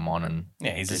could come on and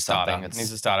Yeah, he's do a starter. something. It's-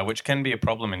 He's a starter, which can be a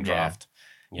problem in Yeah. draft.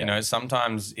 Yeah.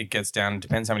 Sometimes it gets down,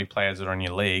 depends how many players are in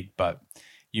your league, but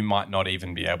you might not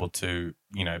even be able to,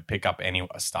 pick up any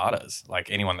starters, like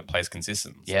anyone that plays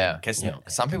consistent. Yeah. Yeah.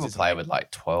 Some people play with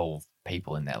like 12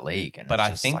 people in their league, and But it's I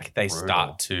just, think like, they brutal.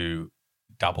 start to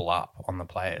double up on the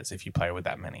players if you play with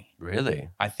that many. Really?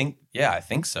 I think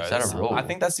so. Is that a rule? I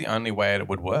think that's the only way it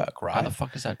would work, How right? the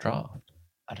fuck is that draft?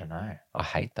 I don't know. I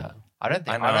hate that. I don't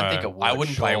think. I I, don't think it would. I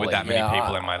wouldn't play with that many Yeah,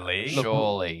 people I- in my league. Look,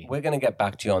 Surely. We're going to get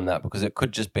back to you on that because it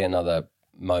could just be another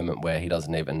moment where he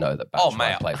doesn't even know that Oh, Batshuayi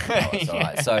mate. played for us. All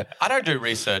right, so I don't do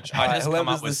research. I just come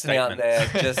whoever's up with listening out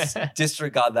statements. there, just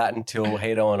disregard that until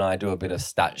Hito and I do a bit of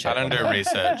stat check. I don't on do that.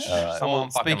 research. All right. Someone Well,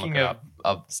 fucking speaking look it of, up.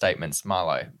 of statements,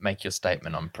 Marlo, make your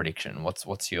statement on prediction.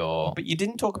 What's your? But you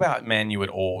didn't talk about Man U at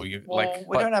all. You Well,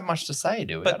 we don't have much to say,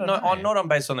 do we? I but don't not know. on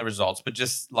based on the results, but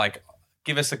just like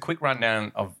give us a quick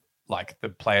rundown of like the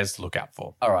players to look out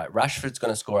for. All right, Rashford's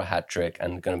going to score a hat trick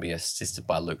and going to be assisted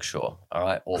by Luke Shaw. All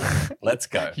right, all of them. Let's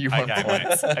go. You want Okay,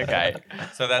 points? mate. Okay.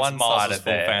 So that's Miles' One-sided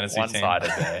full there. fantasy team.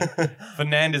 One-sided there.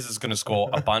 Fernandez is going to score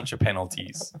a bunch of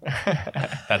penalties.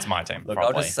 That's my team. Look,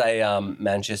 Probably. I'll just say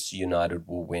Manchester United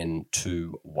will win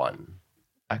 2-1.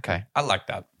 Okay. I like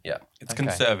that. Yeah. It's Okay.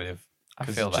 conservative. I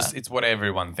 'Cause feel it's just, that. it's what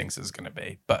everyone thinks it's going to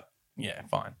be. But yeah,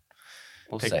 fine.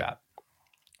 We'll Pick see. that.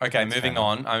 Okay, moving fair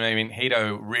on. I mean,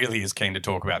 Hito really is keen to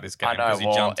talk about this game I know, because he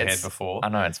well, jumped ahead it's- before. I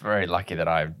know it's very lucky that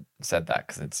I said that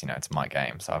because it's it's my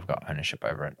game, so I've got ownership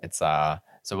over it. It's so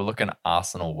we're looking at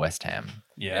Arsenal West Ham.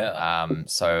 Yeah.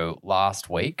 So last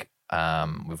week,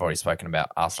 we've already spoken about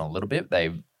Arsenal a little bit.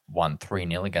 They won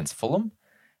 3-0 against Fulham,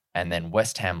 and then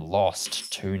West Ham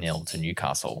lost 2-0 to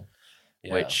Newcastle,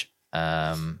 Yeah. which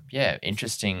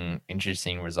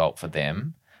interesting result for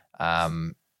them.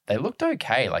 They looked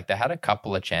okay. Like they had a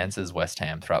couple of chances, West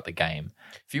Ham, throughout the game.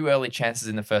 A few early chances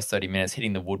in the first 30 minutes,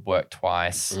 hitting the woodwork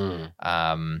twice,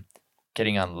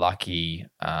 getting unlucky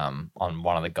on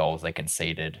one of the goals they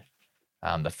conceded.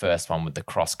 The first one with the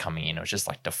cross coming in, it was just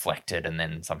like deflected, and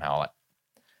then somehow like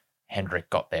Hendrick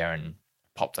got there and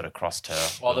popped it across to.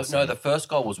 Well, Wilson. the first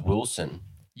goal was Wilson.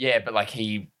 Yeah, but like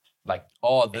he The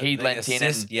leant in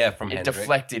assist, and yeah, from it Hendrick.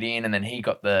 deflected in, and then he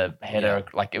got the header.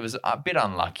 Like it was a bit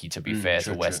unlucky, to be fair,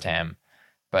 true, to West true. Ham.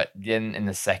 But then in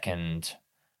the second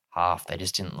half, they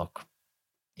just didn't look,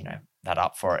 that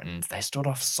up for it, and they stood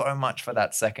off so much for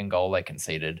that second goal they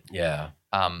conceded. Yeah.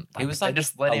 He was they like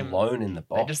just let him. alone in the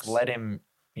box. They just let him.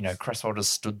 Cresswell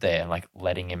just stood there, like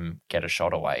letting him get a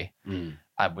shot away, Mm.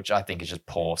 which I think is just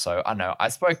poor. So I know I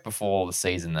spoke before the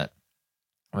season that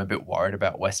I'm a bit worried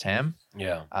about West Ham.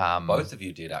 Yeah. Um, Both of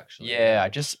you did, actually. Yeah, I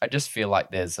just feel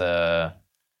like there's a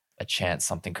chance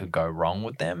something could go wrong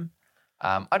with them.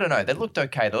 I don't know. They looked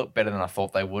okay. They looked better than I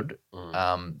thought they would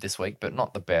this week, but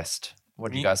not the best.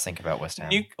 What do you guys think about West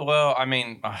Ham? Well, I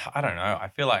mean, I don't know. I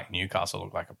feel like Newcastle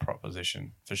looked like a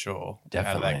proposition for sure out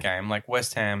Definitely. of that game. Like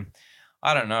West Ham,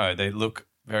 I don't know. They look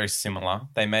very similar.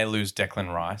 They may lose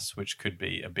Declan Rice, which could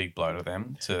be a big blow to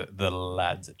them, to the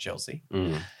lads at Chelsea.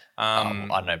 I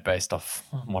don't know, based off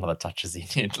one of the touches he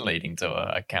did leading to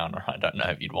a counter, I don't know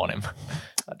if you'd want him.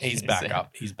 He's back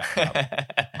up. He's back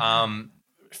up.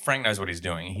 Frank knows what he's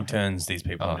doing. He turns these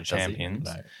people into does he? champions.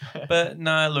 No. But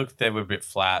no, look, they were a bit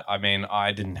flat. I mean,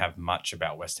 I didn't have much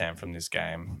about West Ham from this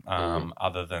game,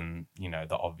 other than,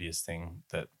 the obvious thing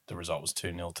that the result was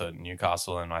 2-0 to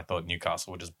Newcastle, and I thought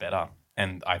Newcastle were just better.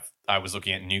 And I was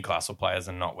looking at Newcastle players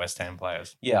and not West Ham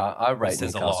players. Yeah, I rate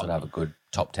says a Newcastle lot. to have a good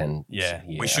top 10. Yeah,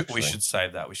 year, we should actually.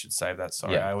 save that. We should save that.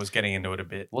 Sorry, Yeah. I was getting into it a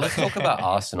bit. Well, let's talk about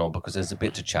Arsenal because there's a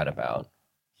bit to chat about.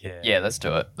 Yeah, let's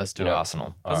do it. Let's do Yeah.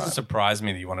 Arsenal. Doesn't surprise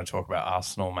me that you want to talk about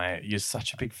Arsenal, mate. You're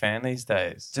such a big fan these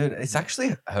days. Dude, it's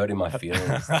actually hurting my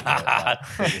feelings. that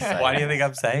you're saying Why do you that. think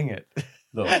I'm saying it?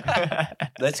 Look,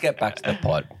 let's get back to the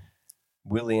pod.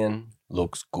 Willian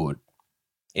looks good.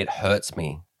 It hurts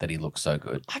me that he looks so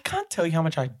good. I can't tell you how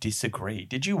much I disagree.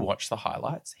 Did you watch the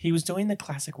highlights? He was doing the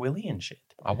classic Willian shit.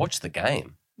 I watched the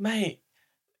game. Mate.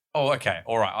 Oh, okay.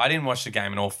 All right. I didn't watch the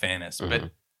game in all fairness,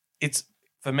 but it's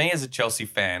for me as a Chelsea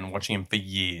fan watching him for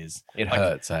years. It Like,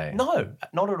 hurts, eh? No,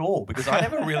 not at all, because I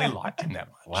never really liked him that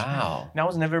much. Wow. And I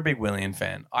was never a big Willian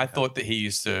fan. I thought that he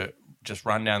used to just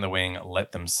run down the wing,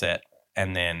 let them set,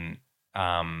 and then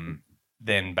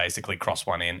basically cross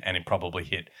one in, and he'd probably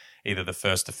hit either the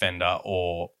first defender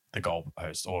or the goal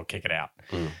post or kick it out.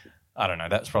 I don't know.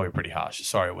 That's probably pretty harsh.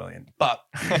 Sorry, Willian. But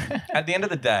at the end of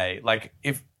the day,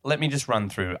 let me just run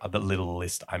through the little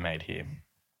list I made here.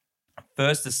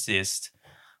 First assist,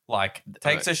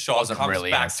 takes a shot, Wasn't comes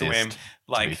really an back to him, assist,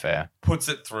 to be fair. puts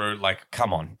it through.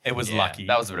 Come on. It was Yeah, lucky.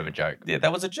 That was a bit of a joke. Yeah,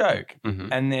 that was a joke. Mhm.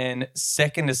 And then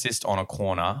second assist on a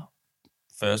corner,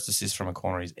 first assist from a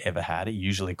corner he's ever had. He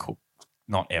usually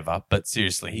not ever, but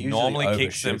seriously, he usually normally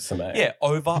kicks them. overshoots them, eh? Yeah,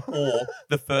 over or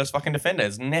the first fucking defender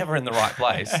is never in the right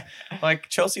place.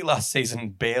 Chelsea last season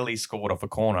barely scored off a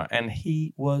corner, and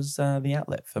he was the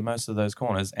outlet for most of those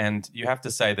corners. And you have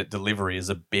to say that delivery is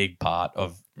a big part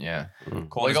of Yeah.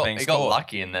 corners being he got scored.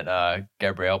 lucky in that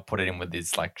Gabriel put it in with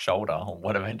his shoulder or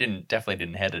whatever. He definitely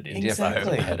didn't head it in.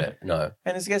 Exactly. Definitely had it. No.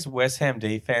 And as against West Ham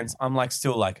defense, I'm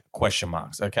still question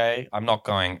marks, okay? I'm not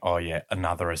going, oh yeah,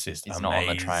 another assist. He's not on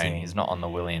the train. Amazing. He's not on the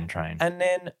Willian train. And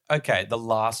then, okay, the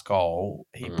last goal,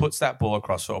 he puts that ball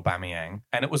across for Aubameyang,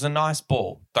 and it was a nice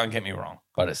ball. Don't get me wrong.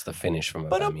 But it's the finish from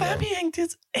But Aubameyang. Aubameyang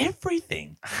did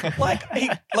everything.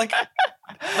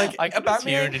 I can just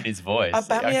hear it in his voice. I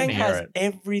can Aubameyang hear has it.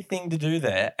 everything to do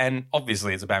there. And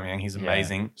obviously it's Aubameyang. He's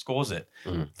amazing. Scores it.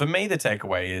 For me, the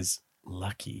takeaway is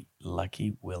lucky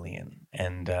Willian.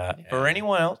 And for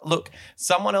anyone else, look,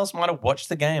 someone else might have watched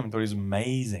the game and thought he was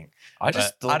amazing. I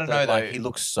just But thought I don't know, though. he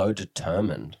looks so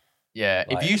determined. Yeah.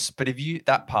 Like- If you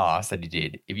that pass that he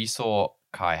did, if you saw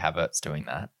Kai Havertz doing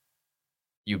that,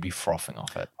 you'd be frothing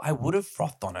off it. I would have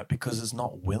frothed on it because it's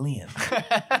not Willian.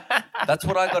 That's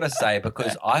what I got to say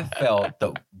because I felt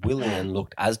that Willian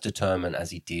looked as determined as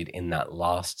he did in that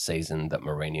last season that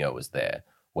Mourinho was there,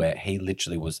 where he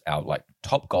literally was our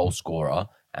top goal scorer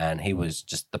and he was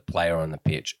just the player on the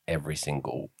pitch every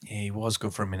single. Yeah, he was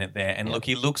good for a minute there. And look,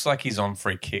 he looks like he's on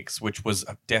free kicks, which was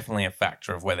definitely a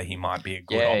factor of whether he might be a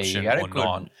good option he had or a good,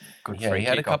 not. good Yeah, free he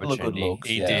had a kick couple of good opportunity. looks,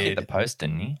 He yeah. did. Hit the post,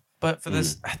 didn't he? But for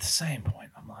this, at the same point,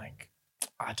 I'm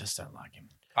I just don't like him.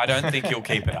 I don't think he'll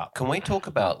keep it up. Can we talk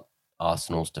about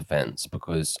Arsenal's defense?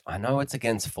 Because I know it's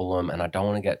against Fulham and I don't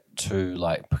want to get too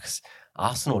because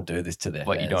Arsenal do this to their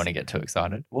What, fans. you don't want to get too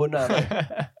excited? Well, no.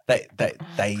 They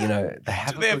they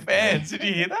have To a their good- fans, did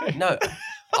you hear that? No,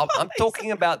 I'm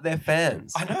talking about their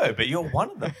fans. I know, but you're one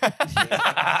of them.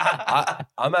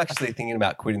 I'm actually thinking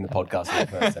about quitting the podcast in the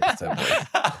first episode,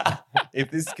 boys,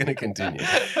 if this is going to continue.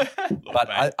 But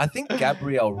I think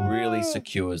Gabriel really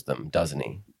secures them, doesn't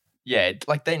he? Yeah,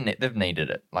 they've needed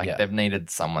it. Yeah. They've needed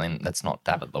someone that's not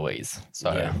David Luiz.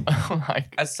 So, Yeah.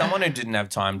 As someone who didn't have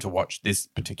time to watch this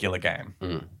particular game,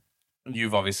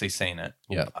 you've obviously seen it.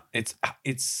 Yeah.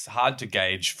 It's hard to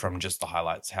gauge from just the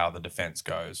highlights how the defense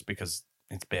goes because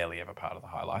it's barely ever part of the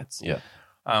highlights. Yeah.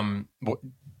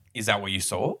 Is that what you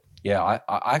saw? Yeah, I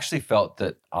actually felt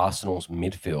that Arsenal's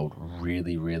midfield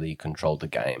really, really controlled the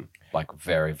game,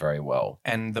 very, very well.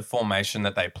 And the formation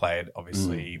that they played,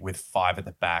 obviously, with 5 at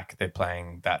the back, they're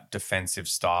playing that defensive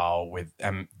style with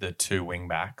the 2 wing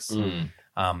backs.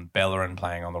 Bellerin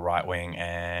playing on the right wing,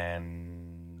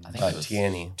 and I think it was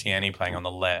Tierney. playing on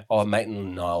the left. Oh,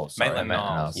 Maitland-Niles. sorry.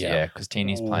 Maitland-Niles. Yeah, because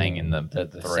Tierney's playing in the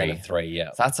The three. centre three, yeah.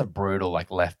 So that's a brutal like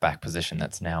left back position.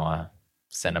 That's now a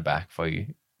centre back for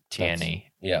you, Tierney.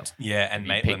 Yeah. Yeah, and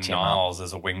Have you picked him up? Maitland-Niles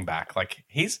as a wing back. Like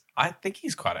I think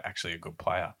he's actually a good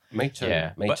player. Me too.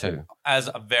 Yeah. Me But- too. As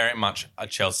a very much a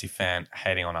Chelsea fan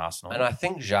hating on Arsenal. And I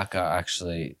think Xhaka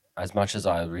actually, as much as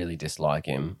I really dislike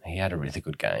him, he had a really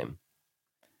good game.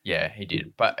 Yeah, he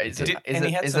did. But is Did- it, is and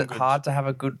he it, had is some it good- hard to have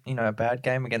a good, a bad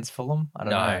game against Fulham? I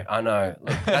don't know. I know.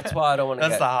 Look, that's why I don't want to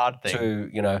That's the get hard thing.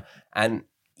 too, and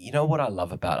you know what I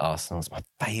love about Arsenal is my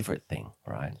favourite thing,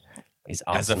 right? Is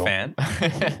as a Arsenal. fan.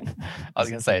 I was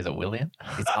going to say, is it William?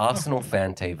 It's Arsenal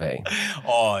Fan TV.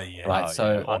 Oh yeah. Right,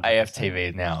 so- Or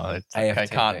AFTV now.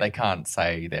 AFTV. They can't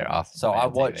say they're Arsenal. So I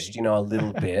fan watched, TV. a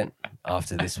little bit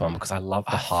after this one because I love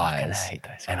the I fucking highs hate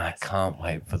those and I guys. can't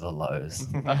wait for the lows.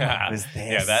 yeah, Because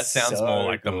they're that sounds so more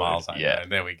like the good. Miles. I Yeah. know.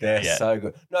 There we go. They're Yeah. so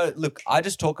good. No, look, I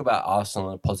just talk about Arsenal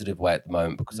in a positive way at the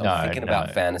moment because I'm No, thinking no.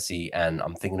 about fantasy and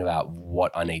I'm thinking about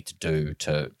what I need to do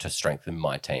to strengthen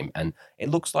my team. And it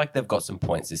looks like they've got some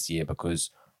points this year because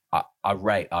I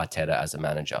rate Arteta as a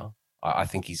manager. I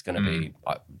think he's going to be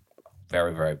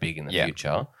very, very big in the Yeah.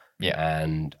 future. Yeah.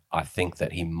 And I think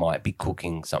that he might be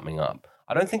cooking something up.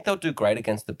 I don't think they'll do great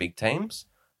against the big teams,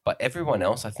 but everyone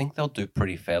else, I think they'll do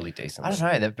pretty fairly decent. I don't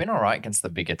know. They've been all right against the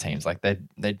bigger teams. Like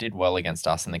they did well against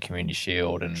us in the Community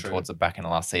Shield and True. towards the back end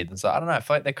of last season. So I don't know. I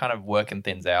feel like they're kind of working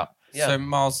things out. Yeah. So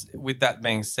Miles, with that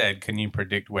being said, can you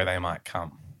predict where they might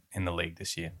come in the league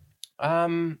this year?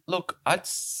 Look, I'd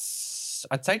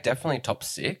say definitely top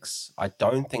 6. I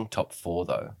don't think top 4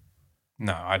 though.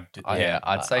 No, I'd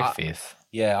say I- fifth.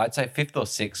 Yeah, I'd say 5th or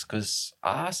 6th because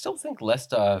I still think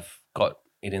Leicester have got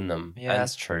it in them. Yeah, And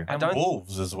that's true. and don't-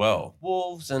 Wolves as well.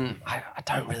 Wolves and I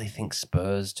don't really think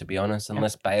Spurs, to be honest,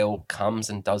 unless Bale comes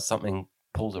and does something,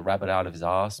 pulls a rabbit out of his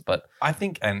ass. But I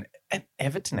think, and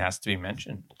Everton has to be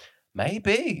mentioned.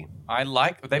 maybe. I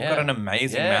like they've got Yeah. an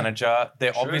amazing Yeah. manager.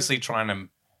 They're True. obviously trying to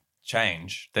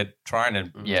change. They're trying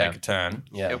to Yeah. take a turn.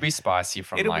 Yeah. It'll be spicy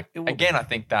from It'll- like it will again. be. I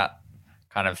think that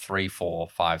kind of 3, 4,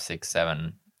 5, 6,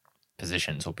 7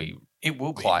 positions will be. It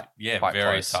will be Quite very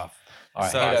close. tough. All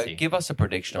right, So- Hito, give us a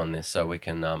prediction on this so we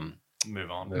can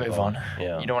Move on. Move on.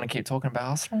 Yeah. You don't want to keep talking about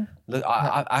Arsenal? Look,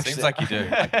 I actually, Seems like you do.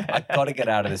 I got to get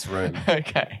out of this room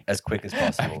Okay. as quick as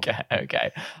possible.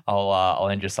 Okay. I'll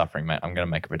end your suffering, mate. I'm going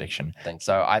to make a prediction. Thanks.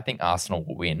 So I think Arsenal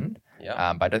will win,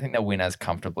 Yeah. but I don't think they'll win as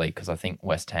comfortably because I think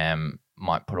West Ham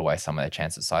might put away some of their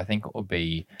chances. So I think it will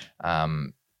be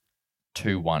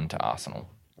 2-1 to Arsenal.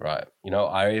 Right.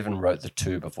 I even wrote the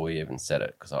 2 before you even said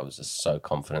it because I was just so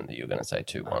confident that you were going to say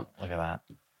 2-1. Look at that.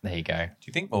 There you go. Do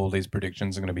you think all these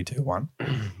predictions are going to be 2-1?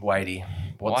 Wadey,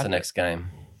 what's What? the next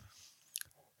game?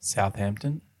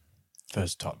 Southampton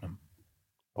versus Tottenham.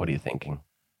 What are you thinking?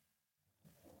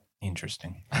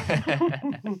 Interesting.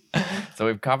 So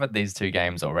we've covered these 2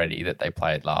 games already that they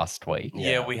played last week.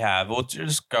 Yeah, we have. We'll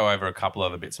just go over a couple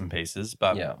other bits and pieces.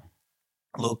 But Yeah.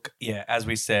 look, as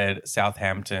we said,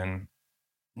 Southampton,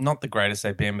 not the greatest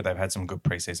they've been, but they've had some good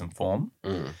preseason form.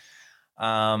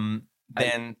 Mm.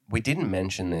 Then We didn't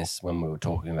mention this when we were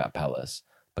talking about Palace,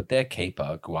 but their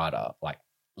keeper, Guarda,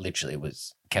 literally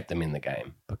kept them in the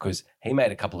game because he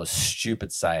made a couple of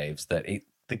stupid saves that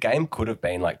the game could have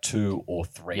been 2 or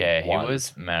 3. Yeah, he 1.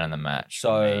 was man of the match. So,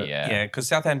 for me, yeah, because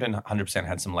Southampton 100%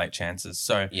 had some late chances.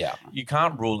 So Yeah. you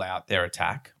can't rule out their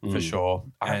attack for Mm. sure.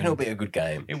 I reckon And it'll be a good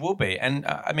game. it will be. And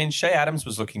Shea Adams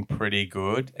was looking pretty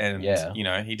good. And, Yeah.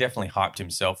 he definitely hyped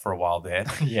himself for a while there.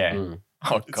 yeah. Mm.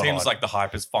 Oh, It seems like the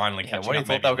hype is finally Yeah, catching what do you up.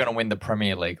 thought maybe. they were going to win the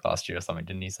Premier League last year or something?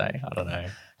 Didn't he say? I don't know.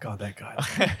 God, that guy.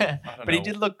 But he know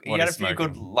did look. He what had a is few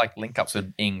good smoking. link ups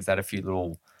with Ings. Had a few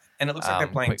little. And it looks like they're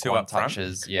playing quick 2 one up front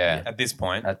touches. Yeah, at this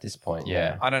point. At this point,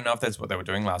 Yeah. I don't know if that's what they were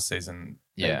doing last season.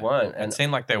 yeah. They weren't. It And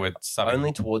seemed like they were subbing.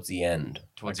 only towards the end.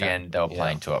 Towards Okay. the end, they were Yeah.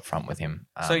 playing 2 up front with him.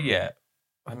 So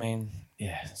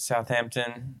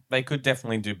Southampton, they could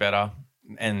definitely do better,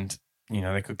 and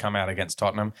they could come out against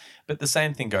Tottenham. But the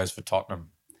same thing goes for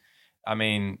Tottenham. I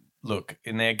mean, look,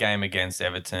 in their game against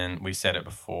Everton, we said it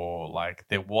before.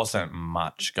 There wasn't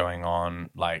much going on.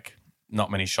 Not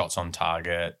many shots on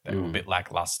target. They were a bit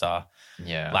lackluster.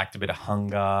 yeah, Lacked a bit of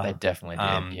hunger. they definitely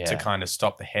did. Yeah, to kind of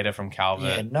stop the header from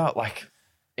Calvert. yeah. No,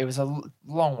 it was a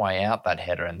long way out that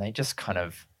header, and they just kind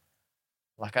of.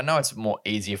 I know it's more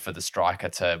easier for the striker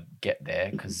to get there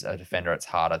because a defender it's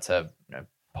harder to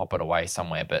pop it away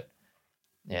somewhere, but.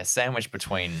 Yeah, sandwich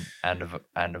between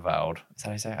Anderveld. Is that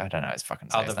how you say it? I don't know. It's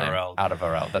fucking say his name. Alderweireld.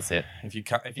 Alderweireld. That's it. If you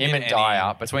Him and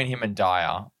Dyer. Between him and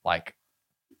Dyer,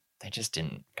 they just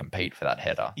didn't compete for that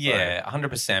header. So, Yeah,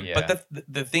 100%. Yeah. But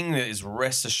the thing that is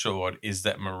rest assured is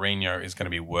that Mourinho is going to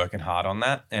be working hard on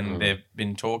that. And they've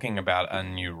been talking about a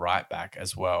new right back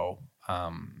as well.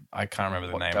 I can't remember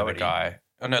the name of the Doherty? guy.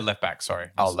 Oh, no, left back, sorry.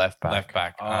 left back. Left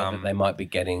back. That they might be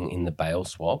getting in the Bale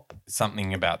swap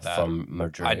Something about that. from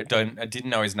Madrid. I didn't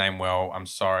know his name well. I'm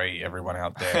sorry, everyone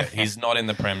out there. He's not in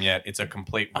the Prem yet. It's a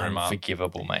complete rumor.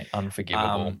 Unforgivable, mate.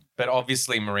 Unforgivable. But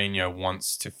obviously, Mourinho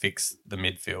wants to fix the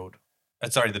midfield.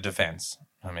 The defense.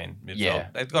 I mean, midfield. Yeah.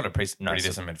 They've got a pretty Nice.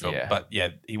 decent midfield. Yeah. But yeah,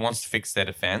 he wants to fix their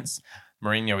defense.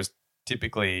 Mourinho is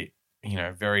typically,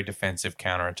 very defensive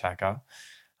counter-attacker.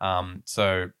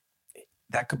 So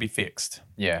that could be fixed.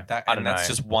 Yeah. That's know.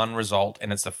 just one result,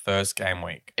 and it's the first game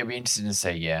week. It'd be interesting to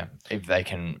see, if they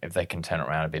can turn it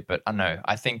around a bit. But I don't know.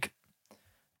 I think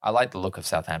I like the look of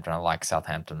Southampton. I like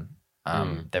Southampton.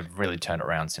 They've really turned it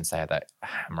around since they had that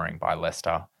hammering by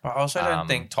Leicester. But I also don't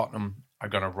think Tottenham are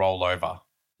going to roll over.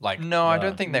 No, I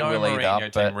don't think they will Mourinho either.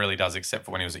 team But really does, except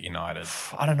for when he was at United.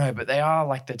 I don't know. But they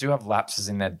do have lapses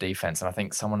in their defense, and I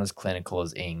think someone as clinical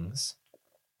as Ings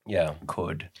Yeah.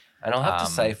 could. And I'll have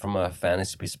to say, from a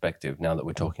fantasy perspective, now that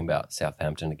we're talking about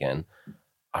Southampton again,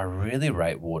 I really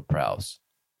rate Ward-Prowse.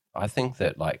 I think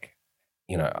that,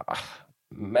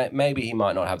 maybe he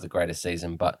might not have the greatest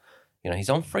season, but, he's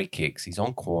on free kicks, he's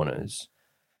on corners,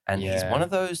 and he's Yeah. one of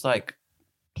those,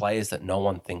 players that no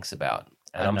one thinks about.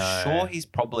 And I I'm know. sure he's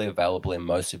probably available in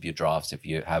most of your drafts if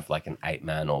you have, an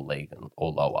 8-man or league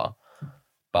or lower.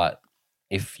 But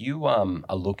if you are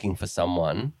looking for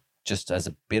someone just as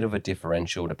a bit of a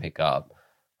differential to pick up,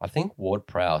 I think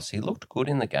Ward-Prowse, he looked good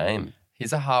in the game.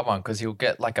 He's a hard one because he'll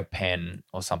get a pen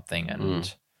or something,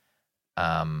 and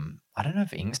I don't know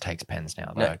if Ings takes pens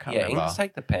now. Though. I can't remember. Ings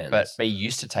take the pens. But he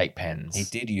used to take pens. He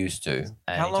did used to.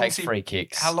 And How he long takes has he- free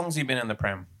kicks. How long's he been in the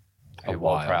Prem? A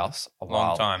while. Ward-Prowse. A Long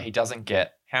while. time. He doesn't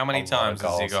get. How many A lot of times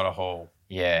has he goals. got a haul?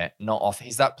 Yeah, not off.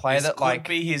 He's that player This that could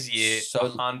be his year, So-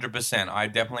 100%. I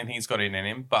definitely think he's got it in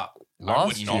him, but I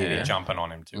Last would not year- be jumping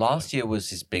on him too. Last year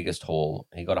was his biggest haul.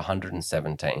 He got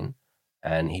 117,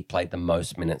 and he played the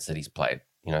most minutes that he's played.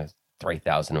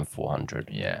 3,400.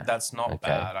 Yeah. That's not Okay.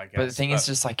 bad, I guess. But the thing is,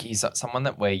 just he's someone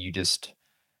that where you just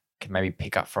can maybe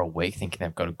pick up for a week thinking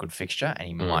they've got a good fixture and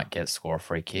he might score a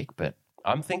free kick. But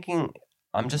I'm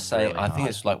just saying, Really I think hard.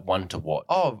 it's one to watch.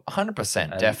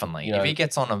 100%, And, definitely. you know, if he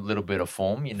gets on a little bit of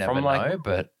form, you never from, know.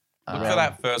 But Look for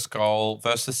that first goal,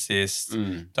 first assist.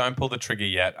 Mm. Don't pull the trigger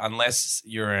yet, unless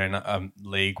you're in a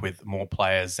league with more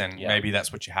players, and Yeah. maybe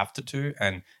that's what you have to do.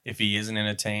 And if he isn't in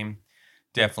a team,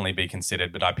 definitely be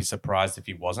considered. But I'd be surprised if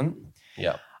he wasn't.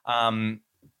 Yeah.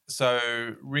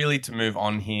 So really, to move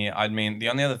on here, I mean, the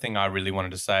only other thing I really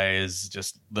wanted to say is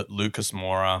just that Lucas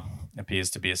Moura appears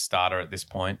to be a starter at this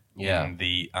point Yeah. in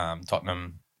the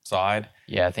Tottenham side.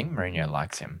 yeah, I think Mourinho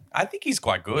likes him. I think he's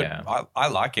quite good. Yeah. I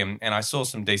like him, and I saw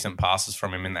some decent passes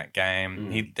from him in that game.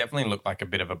 Mm. He definitely looked like a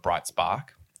bit of a bright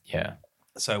spark. Yeah.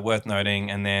 So worth noting.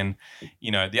 And then,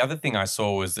 the other thing I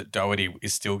saw was that Doherty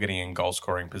is still getting in goal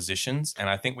scoring positions. And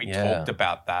I think we Yeah. talked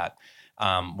about that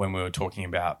when we were talking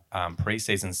about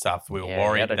preseason stuff. We were Yeah, he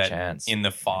worried had a that chance. in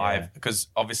the five, Yeah. because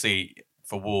obviously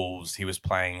for Wolves, he was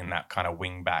playing in that kind of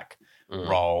wing back Mm.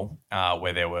 role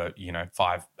where there were,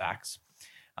 5 backs.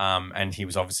 And he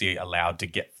was obviously allowed to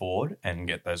get forward and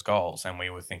get those goals. And we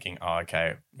were thinking, oh,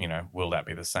 okay, will that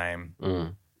be the same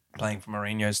Mm. playing for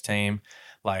Mourinho's team?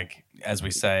 Like, as we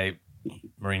say,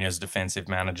 Mourinho's defensive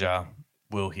manager.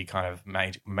 Will he kind of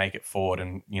make it forward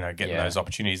and, get Yeah. those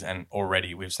opportunities? And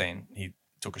already we've seen he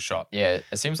took a shot. Yeah,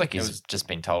 it seems like It he's was- just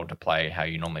been told to play how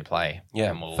you normally play. Yeah,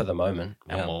 and we'll, for the moment.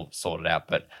 and Yeah. we'll sort it out.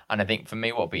 And I think for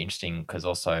me, what'll be interesting, because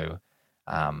also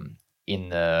in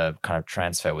the kind of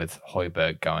transfer with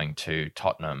Højbjerg going to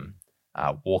Tottenham,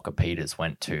 Walker Peters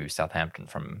went to Southampton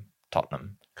from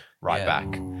Tottenham, right Yeah.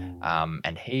 back.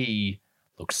 And he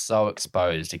looks so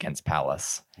exposed against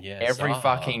Palace. Yeah, Every Zaha.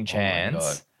 fucking Oh my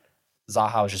chance.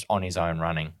 Zaha was just on his own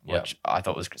running, Yep. which I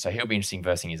thought was so he'll be interesting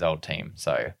versus his old team.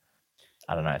 So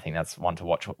I don't know. I think that's one to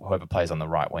watch. Whoever plays on the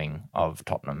right wing of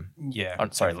Tottenham. Yeah. Oh,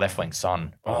 sorry, left wing.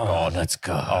 Son. God. Oh God. let's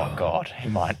go. Oh God. He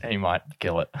might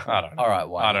kill it. I don't know. All right,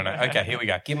 wow. I don't know. Okay, here we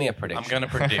go. Give me a prediction. I'm going to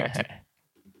predict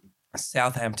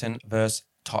Southampton versus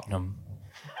Tottenham.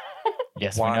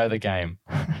 Yes, One. we know the game.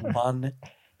 1-0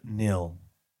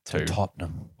 to Two.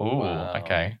 Tottenham. Ooh. Wow.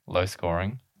 Okay. Low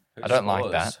scoring. Who I don't like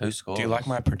scores? that. Who scores? Do you like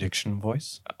my prediction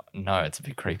voice? No, it's a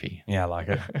bit creepy. Yeah, I like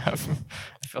it. I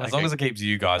feel As long as it keeps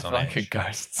you guys I on feel like a edge.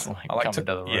 ghost's I like coming to- to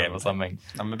the room yeah, or something.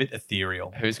 I'm a bit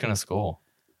ethereal. Who's gonna score?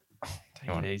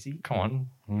 Take it easy. Come on.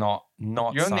 Not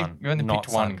You only not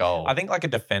picked one Son. goal. I think like a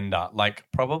defender, like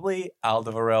probably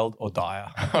Alderweireld or Dyer.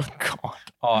 Oh, God.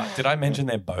 Oh, did I mention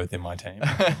they're both in my team?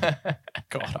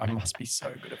 God, I must be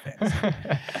so good at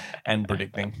fantasy and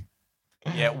predicting.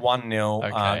 Yeah, 1-0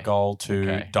 Okay. goal to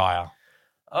Okay. Dyer.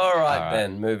 All right, All right.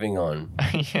 then. Moving on.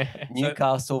 Yeah.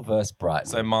 Newcastle versus Brighton.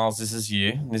 So Miles, this is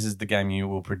you. This is the game you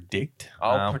will predict.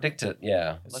 I'll predict it.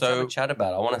 Yeah. Let's have so- a chat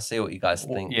about it. I want to see what you guys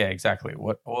Well, think. yeah, exactly.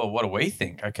 What do we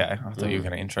think? Okay, I thought you were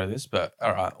going to intro this, but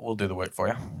all right, we'll do the work for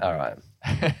you. All right.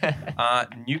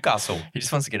 Newcastle. He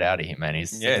just wants to get out of here, man.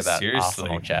 He's sick Yeah, of that seriously.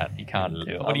 Arsenal chat. He can't do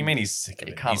it. What do you mean he's sick of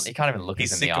He it? can't even look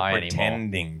He's us in sick the of eye anymore.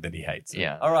 pretending that he hates it.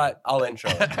 Yeah. All right. I'll intro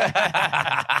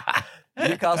it.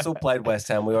 Newcastle played West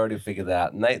Ham. We already figured that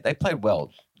out. And they played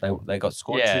well. They got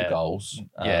scored Yeah. 2 goals.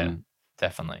 Yeah.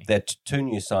 Definitely. Their 2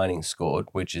 new signings scored,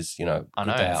 which is, I know. good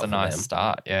day It's out a for nice them.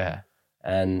 start. Yeah.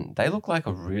 And they look like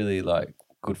a really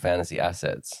good fantasy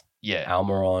assets. Yeah.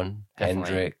 Almiron, Definitely.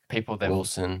 Hendrick, People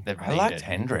Wilson. they've I liked needed.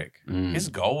 Hendrick. Mm. His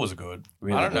goal was good.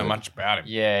 Really I don't know good. much about him.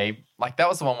 Yeah. That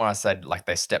was the one where I said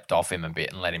they stepped off him a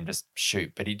bit and let him just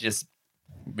shoot, but he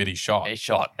Shot.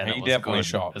 shot and He it was definitely good.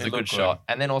 shot. It was He a good looked shot.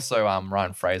 And then also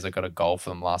Ryan Fraser got a goal for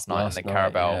them last night Last in the night,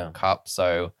 Carabao yeah. Cup.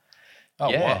 So Oh,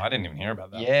 Yeah. what? I didn't even hear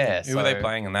about that. yeah. Who were they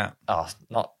playing in that? Oh,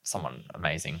 not someone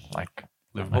amazing like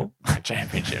Liverpool?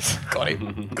 championships. Got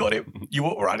him. Got him. You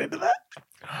walked right into that?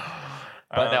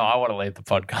 But no, I want to leave the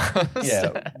podcast.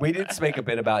 Yeah, we did speak a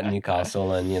bit about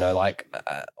Newcastle, and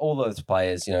all those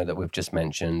players that we've just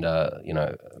mentioned,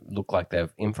 look like they're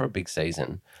in for a big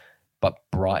season. But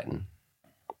Brighton,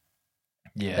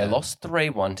 yeah. they lost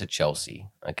 3-1 to Chelsea.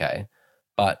 Okay,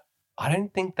 but I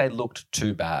don't think they looked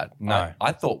too bad. No.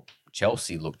 I thought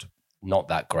Chelsea looked not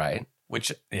that great. Which,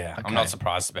 yeah, I'm Okay. not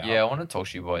surprised about. Yeah, I want to talk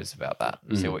to you boys about that.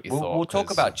 See what you thought. We'll talk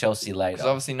 'cause- about Chelsea later. because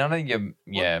obviously none of you,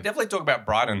 We'll definitely talk about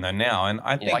Brighton though now. And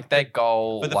I think like their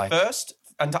goal, for the first,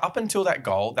 and up until that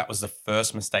goal, that was the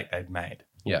first mistake they'd made.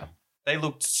 Yeah. They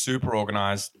looked super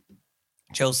organised.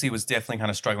 Chelsea was definitely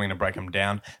kind of struggling to break them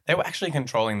down. They were actually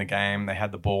controlling the game. They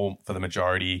had the ball for the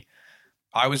majority.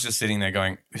 I was just sitting there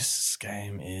going, this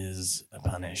game is a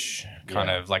punish. Kind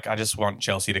of like, I just want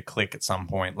Chelsea to click at some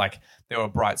point. Like, there were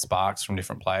bright sparks from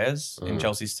different players in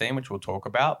Chelsea's team, which we'll talk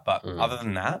about. But other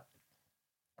than that,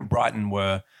 Brighton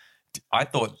were, I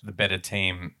thought, the better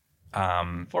team.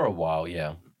 For a while,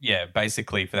 yeah. Yeah,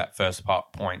 basically for that first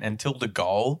point until the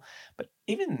goal. But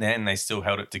even then, they still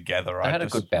held it together. They had a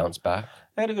good bounce back.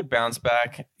 They had a good bounce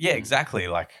back. Yeah, exactly.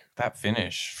 Like that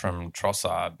finish from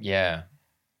Trossard. yeah.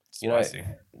 Spicy.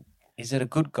 Is it a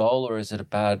good goal or is it a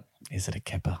bad? Is it a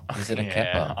Kepa? Is it a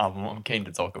Yeah, Kepa? I'm keen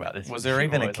to talk about this. Was there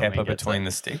even a Boys, when we Kepa get to between it.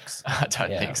 the sticks? I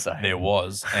don't Yeah. think so. There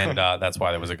was, and that's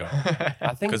why there was a goal.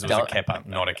 I think Because it was a Kepa,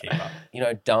 not a keeper.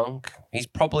 Dunk, he's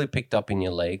probably picked up in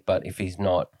your league, but if he's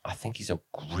not, I think he's a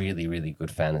really, really good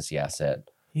fantasy asset.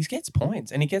 He gets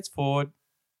points and he gets forward.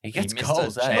 He He gets missed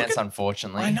goals, a eh? chance,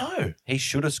 unfortunately. I know. He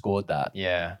should have scored that.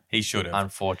 Yeah, He should have.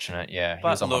 unfortunate. Yeah, he But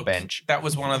was on look, my bench. That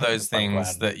was one of those I'm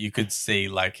things glad. that you could see,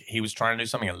 like, he was trying to do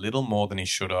something a little more than he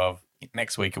should have.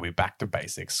 Next week, he'll be back to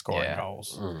basics, scoring Yeah.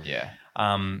 goals. Yeah,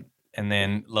 And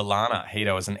then Lallana,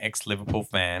 Hito, as an ex-Liverpool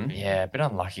fan, yeah, a bit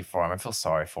unlucky for him. I feel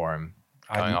sorry for him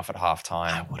going off at half I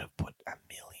time. would have put $1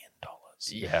 million.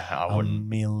 Yeah, I $1 wouldn't.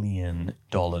 million,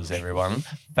 everyone.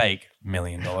 Fake $1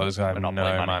 million. I have no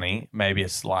Monopoly money. Maybe a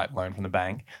slight loan from the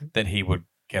bank that he would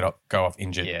go off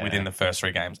injured Yeah. within the first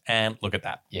 3 games. And look at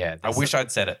that. Yeah, I wish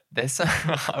I'd said it. There's.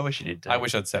 I wish you did. Too. I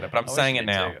wish I'd said it, but I'm I wish saying you it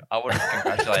did now. too. I would have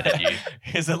congratulated you.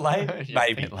 Is it late? You're a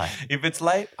Maybe. bit late. If it's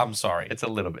late, I'm sorry. It's a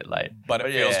little bit late, but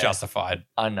it feels yeah. justified.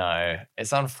 I know.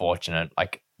 It's unfortunate.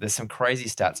 Like, there's some crazy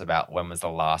stats about when was the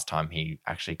last time he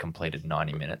actually completed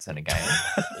 90 minutes in a game.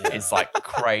 It's like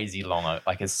crazy long.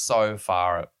 Like, it's so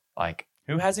far. Like,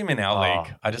 Who has him in our Oh,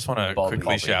 league? I just want to Bobby.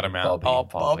 quickly shout him out. Bobby.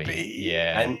 Bobby.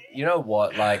 Yeah. And you know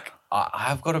what? Like,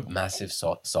 I've got a massive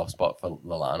soft spot for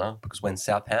Lallana because when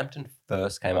Southampton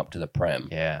first came up to the Prem,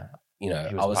 yeah. you know,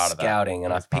 He was I was part of that. scouting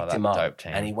and He I was part of picked him that up dope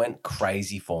team. and he went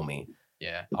crazy for me.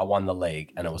 Yeah. I won the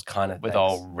league and it was kind of With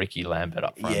old Ricky Lambert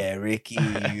up front. yeah, Ricky,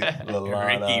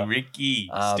 Lallana. Ricky.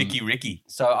 Sticky Ricky.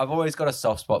 So I've always got a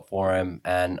soft spot for him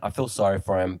and I feel sorry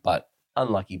for him, but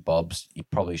unlucky Bobs, you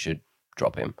probably should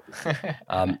drop him.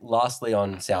 Lastly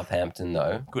on Southampton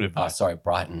though, Good advice.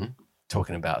 Brighton,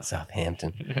 talking about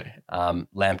Southampton,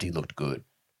 Lamptey looked good.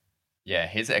 Yeah.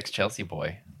 He's an ex-Chelsea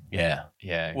boy. Yeah.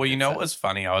 Yeah. Well, you good know set. what was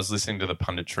funny? I was listening to the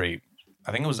punditry.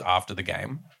 I think it was after the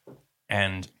game,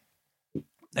 and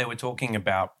they were talking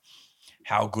about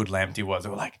how good Lamptey was. They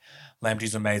were like,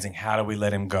 "Lamptey's amazing. How do we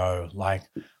let him go? Like,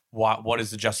 what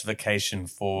is the justification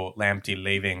for Lamptey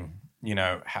leaving you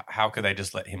know, how could they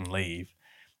just let him leave?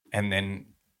 And then,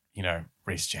 you know,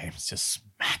 Reece James just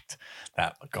smacked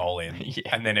that goal in. Yeah.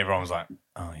 And then everyone was like,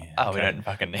 oh, yeah. Oh, we okay. don't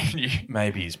fucking need you.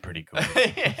 Maybe he's pretty good.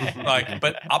 Like,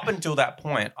 but up until that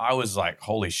point, I was like,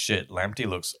 holy shit, Lamptey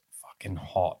looks fucking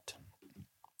hot.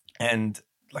 And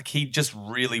like, he just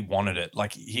really wanted it.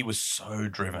 Like, he was so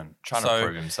driven. Trying to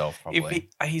prove himself, probably.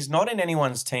 If he's not in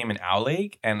anyone's team in our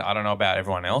league, and I don't know about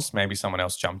everyone else, maybe someone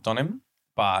else jumped on him,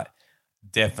 but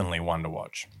definitely one to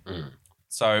watch. Mm.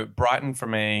 So Brighton for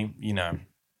me, you know,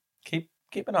 keep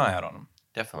an eye out on him.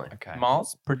 Definitely. Okay.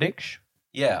 Miles, predict.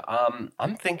 Yeah,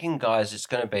 I'm thinking, guys, there's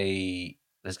going to be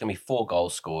 4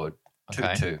 goals scored,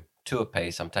 2-2, 2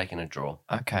 apiece. I'm taking a draw.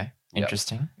 Okay. Yep.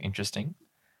 Interesting.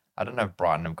 I don't know if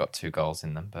Brighton have got 2 goals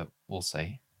in them, but we'll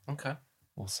see. Okay.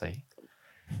 We'll see.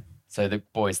 So the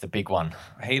big one.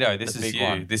 Hito, this The is big you.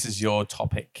 one. This is your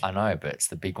topic. I know, but it's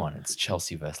the big one. It's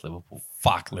Chelsea versus Liverpool.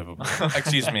 Fuck Liverpool.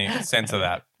 Excuse me, censor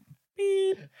that.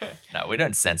 Beep. No, we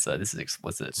don't censor. This is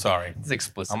explicit. Sorry. This is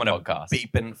explicit I'm gonna podcast.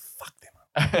 beep and fuck them.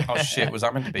 Oh shit, was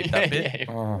I meant to beep that bit? Yeah.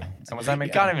 Oh. So was that He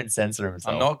meant can't even censor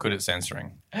himself. I'm not good at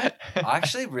censoring. I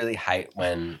actually really hate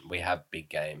when we have big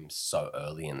games so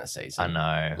early in the I season.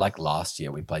 know. Like last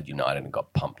year, we played United and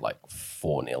got pumped like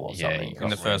 4-0 or Yeah, something. you In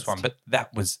the got first one, rinsed. but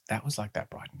that was like that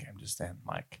Brighton game just then.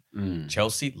 Like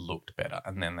Chelsea looked better,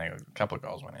 and then a couple of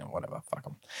goals went in. Whatever, fuck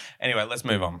them. Anyway, let's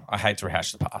move on. I hate to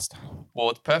rehash the past. Well,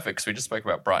 it's perfect because we just spoke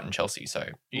about Brighton Chelsea. So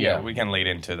Yeah, Yeah. we can lead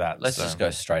into that. Let's So, just go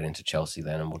straight into Chelsea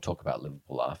then, and we'll talk about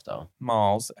Liverpool after.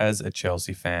 Miles, as a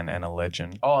Chelsea fan and a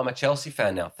legend. Oh, I'm a Chelsea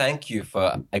fan now. Thank you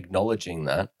for acknowledging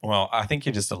that. Well, I think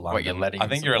you're just a London. you're letting I him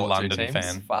think you're a support 2 London teams?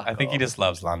 fan. Fuck I think he off. just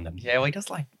loves London. yeah, we just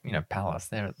like Palace.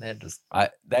 They're just.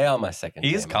 They are my second.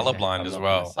 He is team, colourblind I'm as not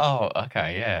well. gonna say- Oh,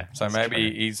 okay, yeah. So That's maybe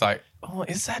true. he's like, oh,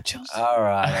 is that Chelsea? All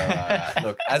right.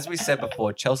 Look, as we said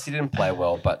before, Chelsea didn't play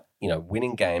well, but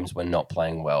winning games when not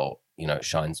playing well,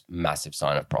 shines massive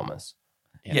sign of promise.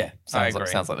 Yeah, I agree.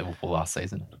 Sounds like Liverpool last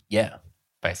season, Yeah,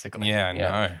 basically. Yeah, I Yeah.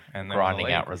 know. And they grinding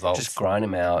won the out league. results. just grind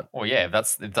him out. Well, yeah, if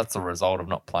that's a result of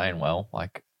not playing well,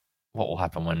 like what will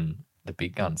happen when the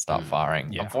big guns start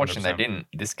firing? Yeah, Unfortunately, 100%. they didn't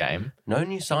this game. No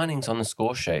new signings on the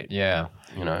score sheet. Yeah,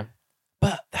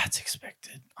 But that's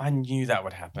expected. I knew that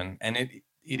would happen. And it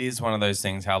is one of those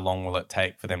things, how long will it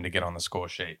take for them to get on the score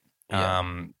sheet? Yeah.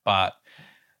 But,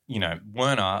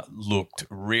 Werner looked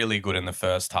really good in the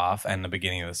first half and the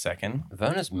beginning of the second.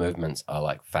 Werner's movements are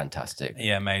like fantastic.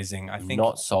 Yeah, amazing. I think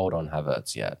Not sold on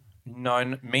Havertz yet.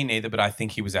 no, me neither, but I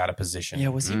think he was out of position. yeah.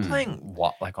 Was he playing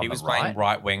what? Like on He the was right? playing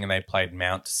right wing and they played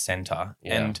Mount to centre.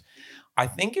 Yeah. And I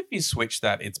think if you switch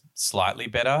that, it's slightly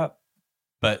better.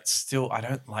 But still, I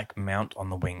don't like Mount on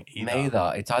the wing either.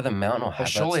 Neither. It's either Mount or Havertz. But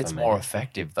surely for it's me. more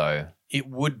effective though. It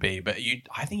would be, but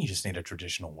I think you just need a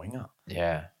traditional winger.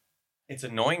 Yeah, It's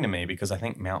annoying to me because I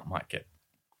think Mount might get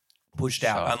pushed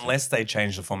out Shafted. unless they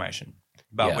change the formation.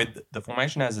 But Yeah. with the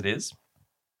formation as it is,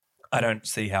 I don't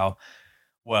see how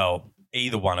well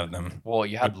either one of them. Well,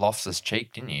 you had Loftus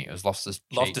Cheek, didn't you? It was Loftus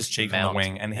Cheek on the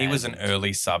wing, and he was an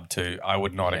early sub too. I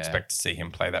would not Yeah. expect to see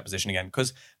him play that position again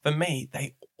because for me,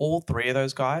 all 3 of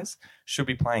those guys should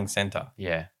be playing center,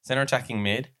 Yeah, center attacking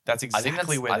mid. That's I think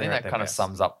exactly where I they're think at that their kind of best.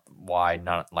 sums up why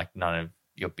none of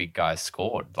your big guys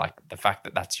scored. Like the fact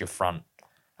that that's your front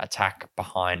attack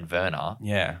behind Werner.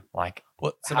 Yeah, Like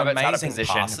well, some Havertz out of amazing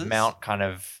position. passes. Mount kind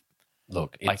of.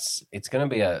 Look, Like- it's going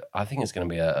to be I think it's going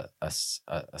to be a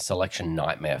selection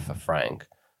nightmare for Frank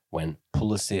when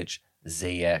Pulisic,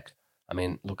 Ziyech. I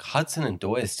mean, look, Hudson and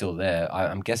Doy are still there.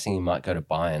 I'm guessing he might go to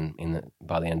Bayern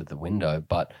by the end of the window.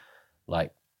 But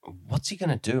like, what's he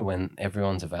going to do when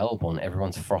everyone's available and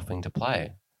everyone's frothing to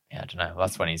play? Yeah, I don't know.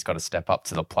 That's when he's got to step up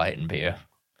to the plate and be a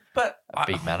but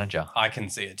big manager. I can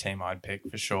see a team I'd pick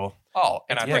for sure. Oh,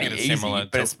 And it's I think pretty it's easy. similar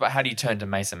But to- it's but how do you turn to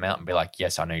Mason Mount and be like,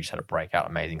 yes, I know you just had a breakout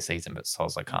amazing season, but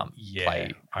Solskjaer can't Yeah,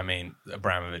 play. I mean,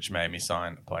 Abramovich made me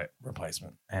sign a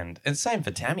replacement, and same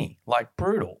for Tammy. Like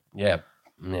brutal. Yeah.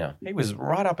 He was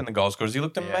right up in the goal scorers. He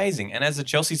looked Yeah. amazing. And as a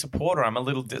Chelsea supporter, I'm a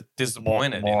little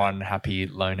disappointed. More unhappy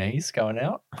loanees going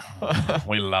out.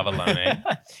 We love a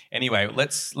loanee. Anyway,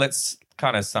 let's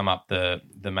kind of sum up the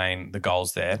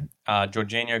goals there.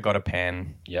 Jorginho got a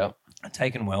pen, Yep.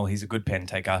 taken well. He's a good pen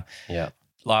taker. Yeah.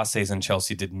 Last season,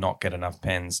 Chelsea did not get enough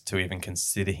pens to even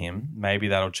consider him. Maybe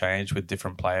that'll change with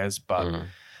different players, but Mm.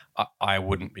 I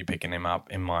wouldn't be picking him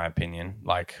up, in my opinion.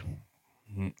 Like,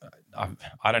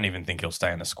 I don't even think he'll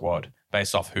stay in the squad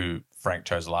based off who Frank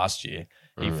chose last year.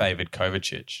 He favoured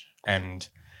Kovacic, and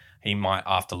he might,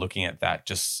 after looking at that,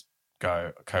 just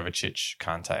go Kovacic,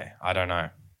 Kante. I don't know.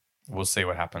 We'll see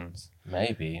what happens.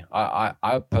 Maybe.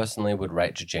 I personally would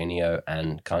rate Jorginho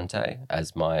and Kante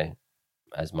as my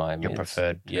as my Your mids.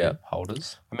 preferred Yeah.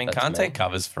 holders. I mean, That's Kante me.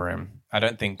 covers for him. I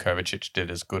don't think Kovacic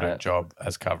did as good a job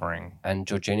as covering. And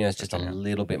Jorginho is just a Jorginho.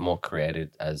 little bit more creative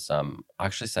as I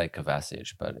actually say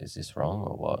Kovacic, but is this wrong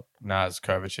or what? No, it's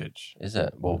Kovacic. Is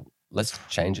it? Well, let's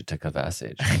change it to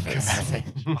Kovacic.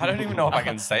 I don't even know if I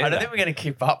can say I don't that. think we're going to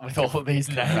keep up with all of these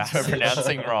names we're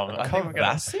pronouncing wrong. I think we're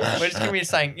just going to be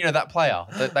saying, that player,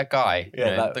 that guy,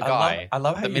 the guy. I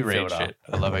love how the you read midfielder. shit.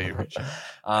 I love how you read shit.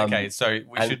 Okay, so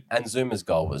we should. And Zuma's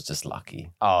goal was just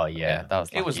lucky. Oh yeah, that was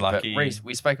lucky. It was But lucky.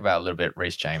 We spoke about a little bit.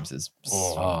 Reece James's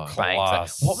Oh, playing.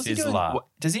 class. What was he doing? Sizzler.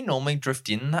 Does he normally drift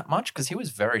in that much? Because he was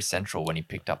very central when he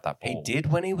picked up that ball. He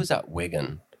did when he was at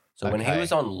Wigan. So when he Okay.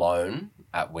 was on loan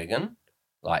at Wigan,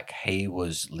 like he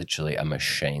was literally a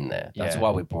machine there. That's Yeah.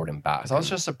 why we brought him back. Because I was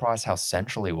just surprised how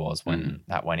central he was when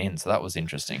that went in. So that was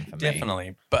interesting for me.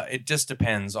 Definitely. But it just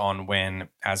depends on when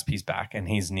Aspie's back and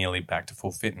he's nearly back to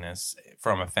full fitness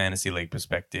from a fantasy league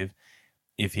perspective.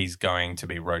 If he's going to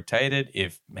be rotated,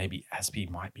 if maybe Aspie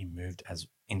might be moved as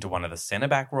into one of the centre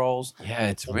back roles. Yeah,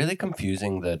 it's really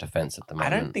confusing the defense at the I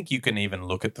moment. don't think you can even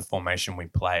look at the formation we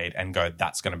played and go,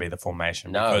 that's going to be the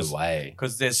formation. No because, way.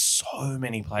 Because there's so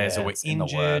many players Yeah, that were it's in the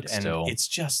injured. works And still. it's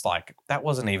just like, that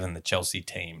wasn't even the Chelsea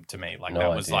team to me. Like, No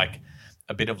that was idea. like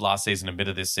a bit of last season, a bit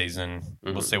of this season.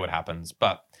 We'll Mhm. see what happens.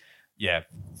 But yeah,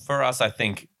 for us, I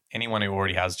think anyone who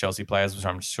already has Chelsea players, which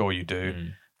I'm sure you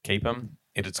do, keep them.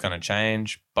 It's going to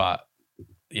change. But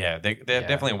yeah, they're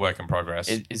definitely a work in progress.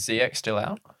 Is ZX still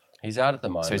out? He's out at the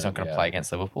moment. So he's not going to yeah. play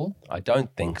against Liverpool? I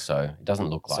don't think so. It doesn't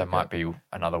look like So it might it. be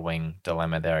another wing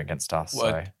dilemma there against us.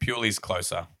 Well, So Puli's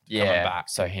closer coming yeah, back.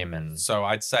 so him and So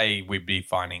I'd say we'd be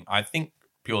finding. I think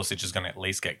Pulisic is going to at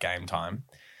least get game time,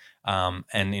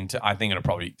 and I think it'll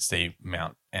probably see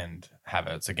Mount and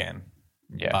Havertz again.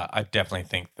 yeah. But I definitely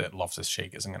think that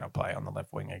Loftus-Cheek isn't going to play on the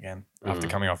left wing again after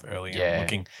coming off early Yeah. and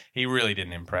looking. He really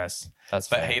didn't impress. That's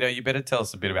But fair. Hito, you better tell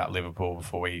us a bit about Liverpool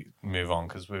before we move on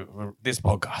because this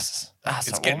podcast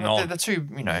it's getting well, on. the two,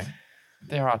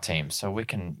 they're our teams, so we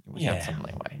can have some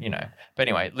leeway, But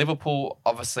anyway, Liverpool,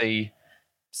 obviously,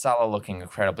 Salah looking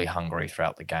incredibly hungry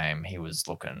throughout the game. He was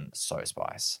looking so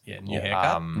spice. Yeah, new Yeah.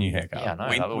 haircut. New haircut. yeah, I know,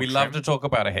 that little we love trim. to talk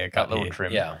about a haircut. That little here.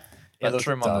 trim. Yeah. That looks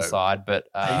trim on the dope. side, but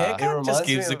A haircut reminds just me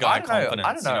gives the of- guy I don't know. confidence.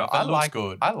 I don't know. You know, if it looks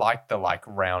good. I like the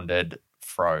rounded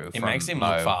fro. It from makes him Mo.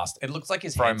 look fast. It looks like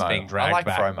his head's Fromo. being I dragged like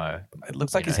back. Fromo. It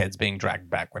looks like You his know. head's being dragged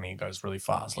back when he goes really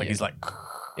fast. Like Yeah. he's like,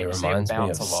 It You see it reminds me of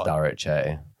bounce a lot. Sturridge,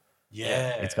 eh? yeah.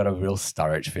 It's got a real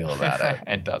Sturridge feel about it.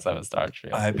 It does have a star tree.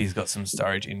 I hope he's got some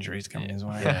storage injuries coming his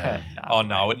way. Yeah. Oh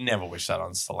no, I would never wish that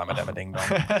on Salamadama Ding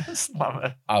Dong. Slum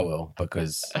it. I will,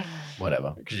 because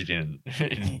whatever. Because you didn't.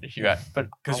 Yeah, but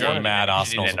 'Cause I you're a wanted- mad you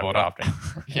Arsenal didn't end up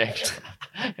drafting. Yeah.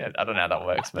 Yeah, I don't know how that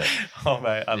works, but Oh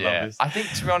mate, I yeah. love this. I think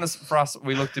to be honest, for us,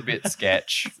 we looked a bit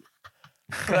sketch.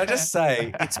 Can I just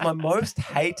say, it's my most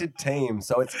hated team,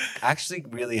 so it's actually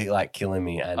really killing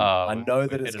me, and Oh, I know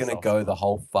that we it's hit us going to off. go the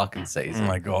whole fucking Oh season.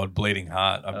 my god, bleeding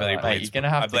heart. I bet he Mate, bleeds. you're gonna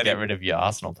have I to bet get he- rid of your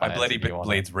Arsenal I players. bet he if you want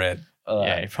bleeds red.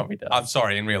 Yeah, he probably does. I'm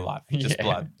sorry, in real life, just Yeah.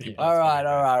 blood. Yeah. All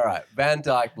right. Van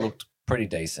Dijk looked pretty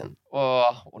decent.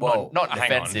 Well, Whoa, not hang on.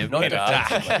 defensive. Not but,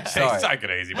 defensively. Sorry. Take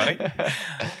it easy, buddy.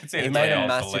 He made a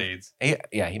massive. massive.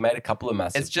 He made a couple of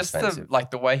massive. It's just defensive.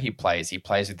 the way he plays. He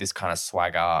plays with this kind of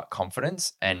swagger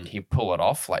confidence, and he pull it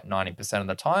off 90% of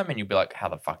the time. And you'll be like, "How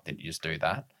the fuck did you just do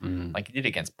that?" Mm. Like he did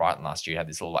against Brighton last year. He had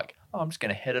this little "Oh, I'm just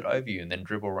going to head it over you and then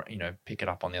dribble, pick it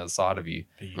up on the other side of you."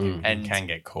 And And- can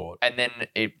get caught. And then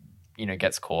it,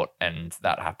 gets caught, and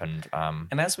that happened.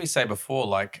 And as we say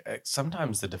before,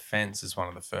 sometimes the defense is one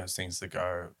of the first things to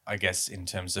go. I guess in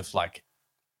terms of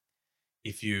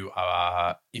if you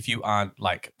aren't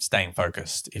staying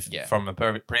focused, Yeah. from a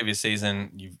previous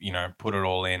season you've put it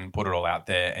all in, put it all out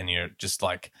there, and you're just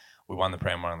we won the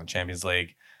Prem, won the Champions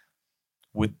League.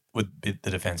 Would the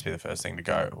defense be the first thing to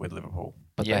go with Liverpool?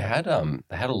 But Yeah.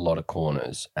 they had a lot of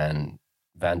corners, and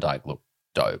Van Dijk looked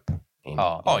dope. in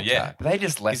Oh, the yeah. attack. But they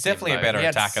just left. He's definitely him, a though. better He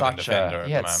had attacker than such defender at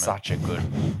He the had moment. such a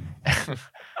good.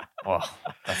 Well,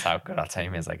 that's how good our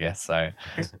team is, I guess. So,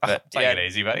 but Take yeah. it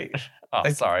easy, buddy. Oh,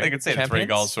 sorry. They could see 3 Champions?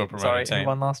 goals to a promoted Sorry, team. who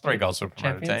won last 3 week? goals to a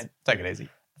promoted Champions? team. Take it easy.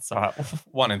 It's all right.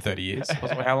 1 in 30 years.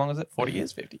 How long is it? 40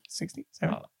 years? 50? 60?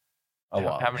 70? Oh,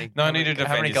 wow. How many? No how need many- to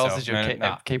How many defend goals yourself. did your No,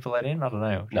 nah. keeper let in? I don't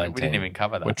know. We 19. didn't even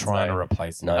cover that. We're trying to so-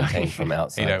 replace him. 19 from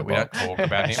outside. Hito, the we don't box. talk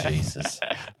about him. Jesus.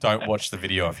 Don't watch the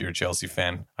video if you're a Chelsea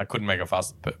fan. I couldn't make it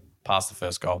past the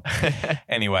first goal.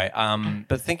 Anyway,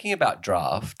 But thinking about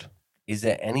draft, is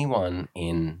there anyone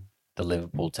in the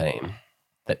Liverpool team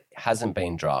that hasn't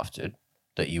been drafted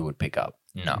that you would pick up?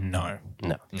 No, no.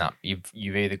 no. You've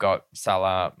either got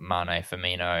Salah, Mane,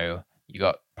 Firmino. You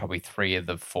got probably 3 of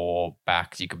the 4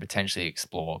 backs. You could potentially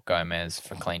explore Gomez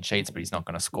for clean sheets, but he's not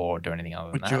going to score or do anything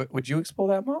other than that. Would you explore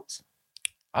that, Miles?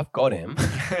 I've got him.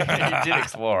 You did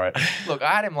explore it. Look,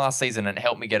 I had him last season and it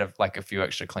helped me get a few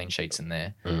extra clean sheets in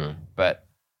there. But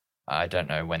I don't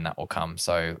know when that will come.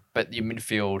 So, but your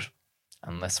midfield,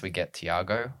 unless we get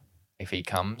Thiago, if he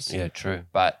comes. Yeah, true.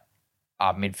 But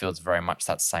our midfield's very much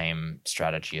that same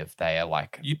strategy of they are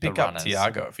like You pick the up runners.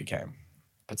 Thiago if he came.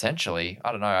 Potentially.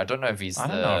 I don't know. I don't know if he's I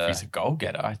don't know if he's a goal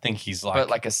getter. I think he's like, but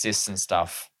like assists and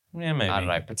stuff. yeah, maybe. I don't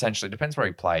know. Potentially. Depends where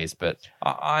he plays, but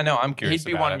I know. I'm curious. he'd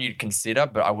be about one it. you'd consider,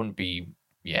 but I wouldn't be.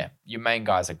 Yeah, your main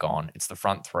guys are gone. It's the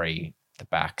front 3, the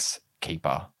backs,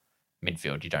 keeper,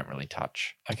 midfield. You don't really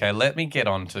touch. Okay, let's get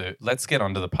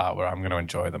onto the part where I'm going to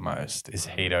enjoy the most is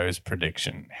Hito's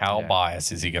prediction. How Yeah.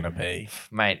 biased is he going to be?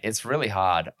 Mate, it's really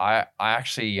hard. I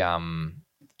actually am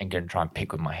going to try and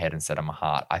pick with my head instead of my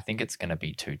heart. I think it's going to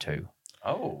be 2-2.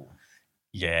 Oh.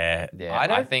 Yeah, Yeah, I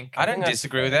don't I think I that's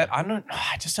disagree with fair. that.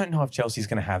 I just don't know if Chelsea's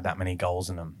going to have that many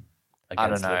goals in them.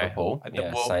 Against know. Liverpool.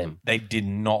 Yeah, Well, same. They did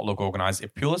not look organised.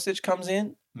 If Pulisic comes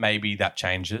in, maybe that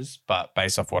changes. But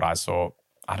based off what I saw,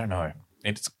 I don't know.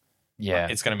 It's Yeah,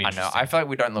 going to be I know. interesting. I feel like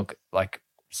we don't look like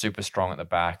super strong at the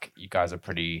back. You guys are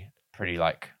pretty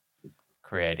like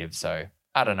creative. So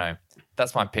I don't know.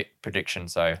 That's my prediction.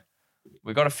 So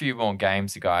we've got a few more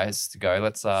games, you guys, to go.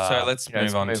 Let's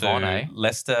move on to eh?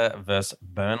 Leicester versus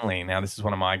Burnley. Now, this is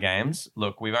one of my games.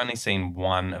 Look, we've only seen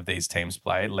one of these teams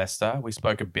play, Leicester. We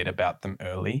spoke a bit about them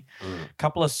early. A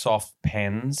couple of soft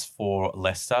pens for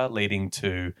Leicester, leading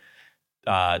to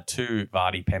 2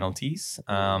 Vardy penalties.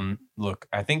 Look,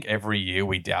 I think every year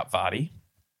we doubt Vardy.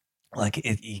 Like,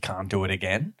 he can't do it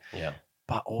again. Yeah.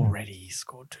 But already he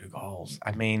scored 2 goals.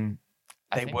 I mean,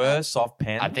 I they think were that- soft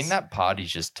pens. I think that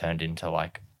party's just turned into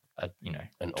like a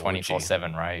An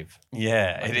 24/7 rave.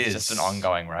 Yeah, Like, it it's is just an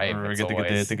ongoing rave. It's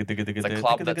a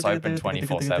club that's open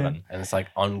 24/7. And it's like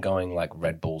ongoing like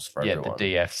Red Bulls for Yeah, everyone.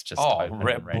 the DF's just Oh, open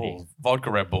Red and ready. Bull.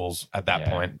 Vodka Red Bulls at that Yeah.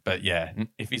 point. But yeah,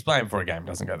 if he's playing for a game,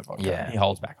 doesn't go to vodka. Yeah. He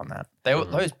holds back on that.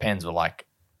 Those pens were like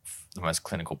the most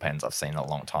clinical pens I've seen in a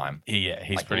long time. Yeah,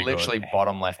 he's like pretty literally good.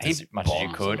 bottom left He as much as you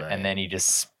bombs could, them, and eh? then he just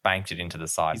spanked it into the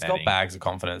side. He's got netting. bags of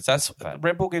confidence. That's But-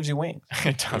 Red Bull gives you wings.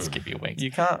 It does give you wings.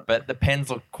 You can't. But the pens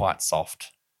look quite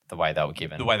soft the way they were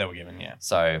given. The way they were given, yeah.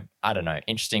 So I don't know.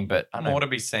 Interesting, but I don't know More to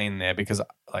be seen there because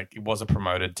like it was a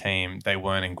promoted team. They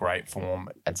weren't in great form.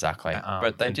 exactly.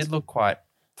 But they and- did look quite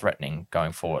threatening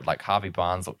going forward. Like Harvey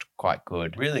Barnes looked quite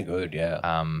good. Really good, yeah.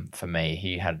 For me,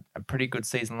 he had a pretty good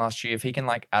season last year. If he can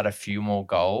like add a few more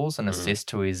goals and assist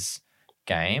to his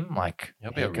game, like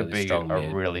He'll he be a could really be strong a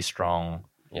mid. really strong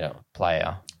Yeah.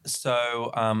 player.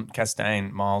 So,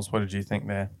 Castaigne, Miles, what did you think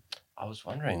there? I was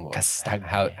wondering Castagna.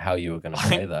 how you were going to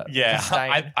say that. Yeah,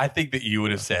 Castaigne. I think that you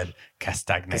would have said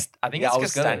Castagna. I think Yeah, I it's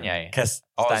was gonna- Castagna. Castagna.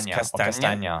 Castagna. Or Castagna.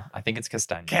 Castagna. I think it's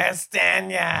Castagna.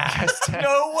 Castagna.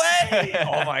 No way.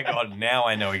 Oh my God. Now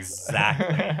I know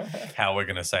exactly how we're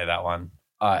going to say that one.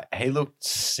 He looked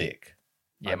sick.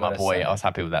 Yeah, I my gotta boy. say. I was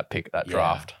happy with that pick, that Yeah.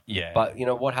 draft. Yeah. But you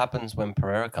know what happens when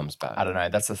Pereira comes back? I don't know.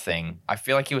 That's the thing. I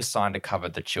feel like he was signed to cover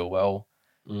the Chilwell,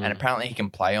 Mm. and apparently he can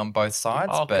play on both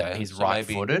sides, but Okay, he's so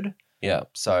maybe- right-footed, Yeah.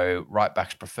 so right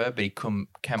backs prefer, but he can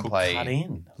Could play. cut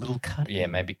in. A little cut in. Yeah,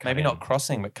 maybe cut Maybe in. not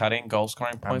crossing, but cut in, goal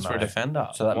scoring points for a know. defender.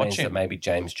 So that Watch means that him. maybe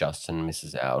James Justin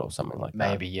misses out or something like that.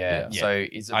 Maybe, yeah. Yeah. So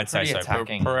he's a I'd say pretty so.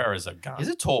 attacking. Pereira's a gun. He's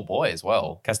a tall boy as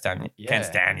well. Castagna. Yeah.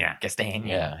 Castagna. Castagna.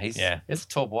 Yeah, he's Yeah. He's a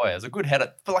tall boy. It was a good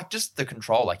header, but like just the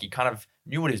control, like he kind of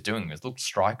knew what he was doing. It looked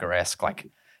striker-esque,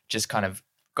 like just kind of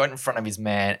got in front of his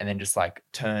man and then just like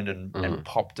turned and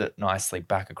popped it nicely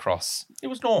back across. It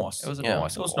was nice. It was a Yeah.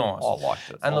 nice. It was goal. nice. I liked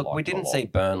it. And I look, we liked it a didn't lot. see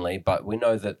Burnley, but we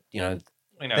know that, We know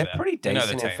they're that. pretty We know the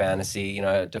decent in team. fantasy.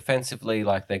 Defensively,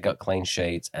 like they got clean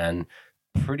sheets and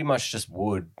pretty much just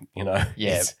Wood, Yeah,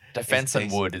 is- defense and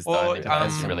decent. Wood is the Well, only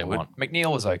defense you um, really Wood- want.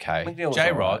 McNeil was okay. McNeil was J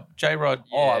alright. Rod. J Rod.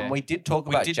 Oh, Yeah. and we did talk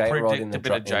We about did J Rod predict in the a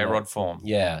bit of J Rod form.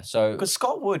 Yeah, so Because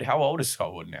Scott Wood, how old is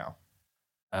Scott Wood now?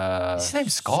 His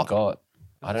name's Scott. Scott.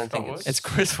 I don't Scott think Wood? It's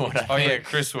Chris Wood. I Oh yeah, think.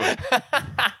 Chris Wood.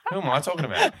 Who am I talking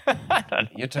about? I don't know.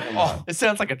 You're talking Oh, about. It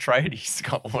sounds like a tradie,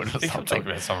 Scott Wood I or think I'm talking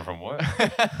something. about someone from work.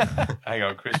 Hang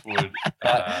on, Chris Wood.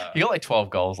 He got like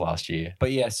 12 goals last year.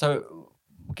 But yeah, so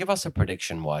give us a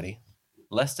prediction, Whitey.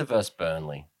 Leicester versus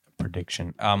Burnley.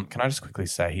 Prediction. Can I just quickly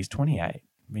say he's 28.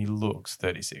 He looks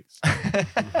 36.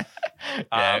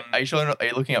 Yeah. Are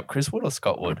you looking up Chris Wood or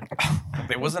Scott Wood?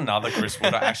 There was another Chris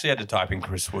Wood. I actually had to type in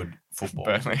Chris Wood football.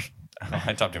 Burnley.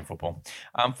 I typed in football.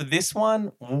 For this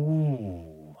one,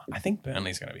 I think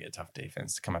Burnley's going to be a tough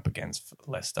defense to come up against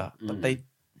Leicester. But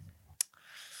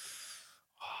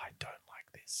I don't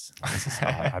like this.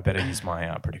 I better use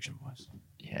my prediction voice.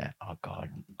 Yeah. Oh God.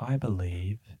 I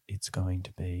believe it's going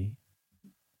to be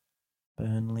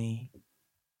Burnley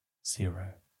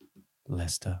 0,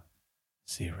 Leicester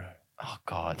 0. Oh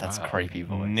God, that's Wow. creepy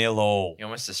voice. 0-0. You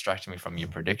almost distracted me from your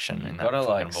prediction in that Gotta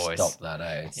fucking like voice. stop that,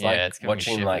 eh? It's Yeah, like it's giving me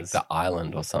watching like shivers. The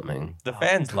Island or something. The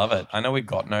fans love it. I know we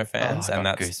got no fans, Oh, I and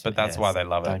got that's goosebumps. why they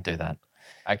love it. Don't do that.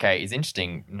 Okay, it's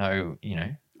interesting. No, you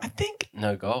know. I think.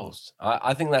 No goals.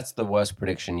 I think that's the worst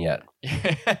prediction yet.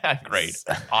 Agreed.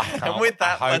 I And with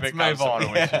that, I hope let's it comes move to on.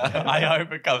 fruition. I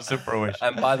hope it comes to fruition.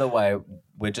 And by the way,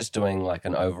 we're just doing like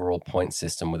an overall point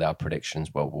system with our predictions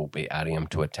where we'll be adding them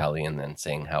to a tally and then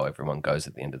seeing how everyone goes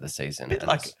at the end of the season. a bit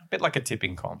And like a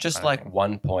tipping comp. just kind of like thing.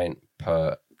 1 point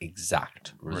per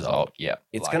exact result. Yeah.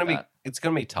 It's like gonna be that. it's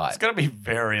gonna be it's tight. going to be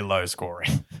very low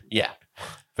scoring. Yeah.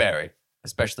 Very.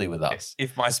 Especially with us.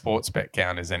 If my sports bet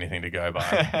count is anything to go by.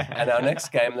 And our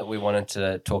next game that we wanted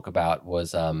to talk about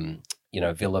was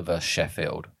Villa versus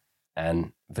Sheffield.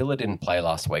 And Villa didn't play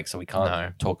last week, so we can't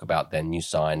No. talk about their new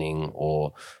signing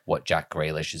or what Jack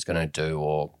Grealish is going to do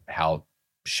or how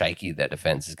shaky their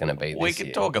defense is going to be. We this could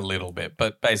year. talk a little bit,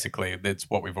 but basically that's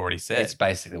what we've already said. It's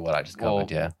basically what I just covered.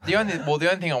 Yeah, The only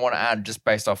thing I want to add, just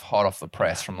based hot off the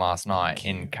press from last night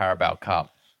in Carabao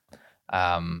Cup. You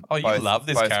love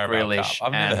this both Carabao Grealish Cup.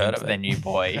 I've never heard of it. Their new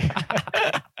boy.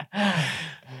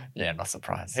 Yeah, not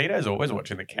surprised. Tito's always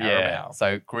watching the Carabao. Yeah.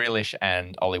 So Grealish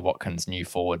and Ollie Watkins, new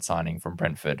forward signing from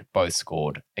Brentford, both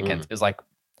scored against. It was like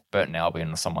Burton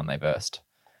Albion or someone they versed.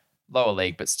 Lower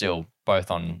league, but still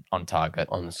both on target.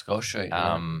 on the score sheet. You got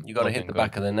to looking hit the good.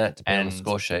 back of the net to be on the And-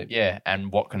 score sheet. Yeah,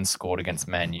 and Watkins scored against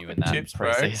Man U in that Chips,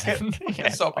 bro.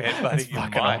 preseason. Stop headbutting It's your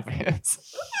fucking mic.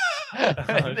 obvious.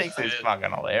 He thinks he's shit.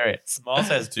 fucking hilarious. Miles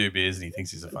has 2 beers and he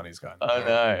thinks he's the funniest guy. Oh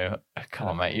no! Come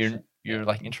on, mate. You're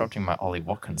like interrupting my Ollie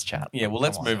Watkins chat. Yeah, well,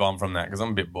 let's move on from that because I'm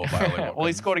a bit bored by Ollie Watkins. Well,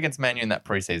 he scored against Man U in that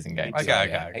preseason game. Okay, so, okay,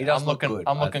 yeah. okay. He does I'm look looking. good.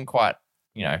 I'm looking quite.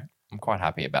 I'm quite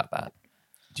happy about that.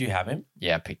 Do you have him?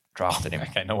 Yeah, drafted him.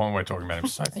 Okay, no one we're talking about him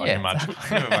so fucking Yeah. much.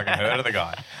 Never fucking heard of the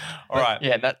guy. All right.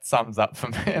 Yeah, that sums up for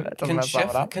me. That doesn't that sum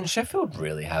it up? Can Sheffield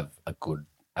really have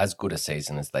as good a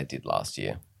season as they did last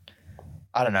year?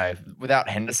 I don't know. Without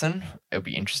Henderson, it'll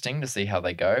be interesting to see how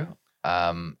they go.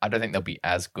 I don't think they'll be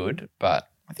as good, but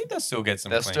I think they'll still get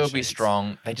some they'll clean still be sheets.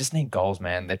 strong. They just need goals,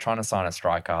 man. They're trying to sign a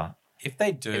striker. If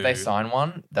they do, If they sign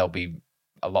one, they'll be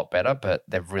a lot better, but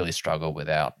they've really struggled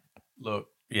without. look,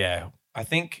 yeah, I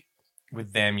think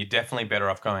with them, you're definitely better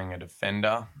off going a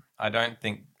defender. I don't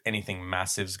think anything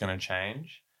massive is going to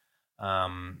change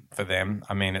for them.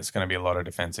 I mean, it's going to be a lot of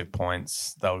defensive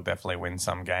points. They'll definitely win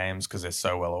some games because they're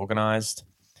so well organized.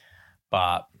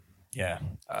 But yeah,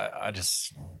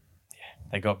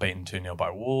 they got beaten 2-0 by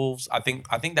Wolves. I think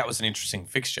that was an interesting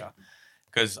fixture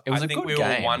because It was I a think good we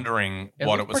game. were wondering It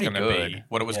what it looked was going pretty to be, good.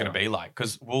 what it was going to be like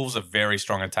because Wolves are very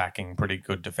strong attacking, pretty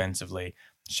good defensively.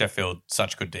 Sheffield,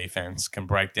 such good defense, can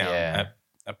break down Yeah.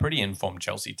 a pretty informed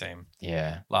Chelsea team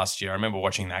Yeah. last year. I remember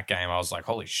watching that game. I was like,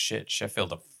 holy shit,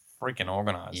 Sheffield are freaking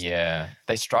organized. Yeah.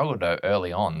 They struggled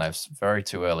early on. They've very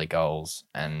too early goals.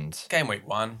 And Game week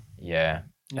 1. yeah.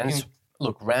 And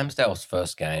look, Ramsdale's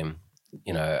first game,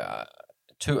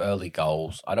 2 early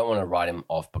goals. I don't want to write him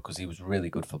off because he was really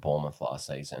good for Bournemouth last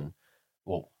season.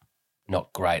 Well,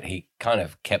 not great. He kind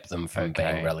of kept them from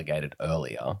Okay. being relegated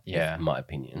earlier, Yeah. in my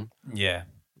opinion. Yeah.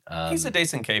 Um, He's a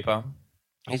decent keeper.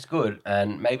 he's good,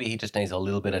 and maybe he just needs a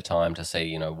little bit of time to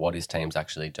see, what his team's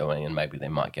actually doing, and maybe they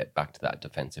might get back to that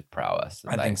defensive prowess.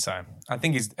 I think so. I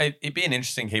think it'd be an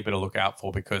interesting keeper to look out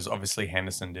for because obviously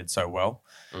Henderson did so well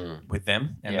with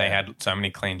them and they Yeah. had so many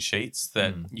clean sheets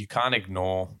that you can't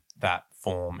ignore that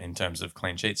form in terms of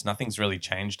clean sheets. Nothing's really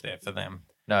changed there for them.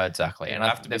 No, exactly. It'd And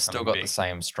have to they've be still something got big. the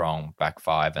same strong back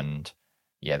five. And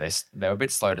yeah, they were a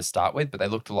bit slow to start with, but they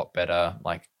looked a lot better.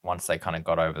 Like once they kind of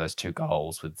got over those 2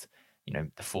 goals with,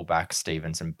 the fullback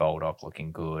Stevens and Baldock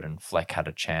looking good, and Fleck had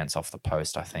a chance off the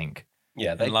post, I think.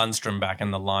 Yeah, And Lundstrom back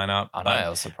in the lineup. I know, it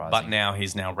was surprising. But now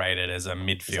he's now rated as a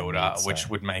midfielder, mid, which so-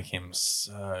 would make him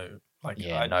so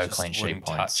Yeah, I no just clean sheet wouldn't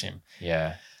points. touch him.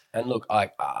 Yeah. And look, I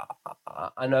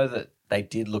know that they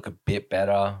did look a bit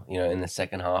better, in the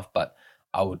second half, but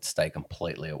I would stay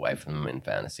completely away from them in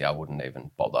fantasy. I wouldn't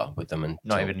even bother with them.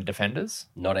 Not even defenders?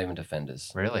 not even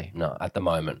defenders. Really? No, at the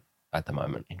moment.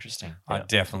 Interesting. I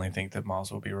definitely think that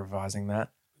Miles will be revising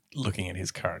that, looking at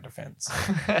his current defense.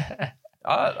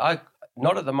 I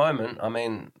not at the moment. I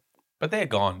mean, But they're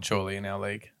gone, surely, in our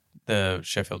league. The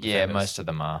Sheffield Yeah, defenders. most of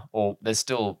them are. Or there's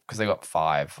still, because they got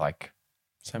 5, like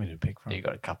So many to pick from. you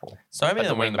got a couple. So many But of the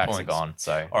them win wing the backs are points. gone,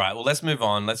 so. All right, well, let's move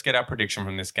on. Let's get our prediction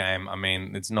from this game. I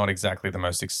mean, it's not exactly the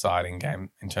most exciting game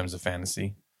in terms of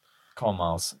fantasy. Come on,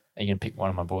 Miles. Are you going to pick one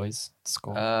of my boys to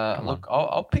score? Look,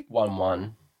 I'll pick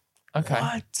 1-1. Okay.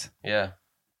 What? Yeah.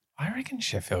 I reckon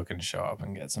Sheffield can show up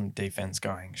and get some defense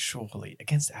going, surely,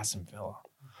 against Aston Villa.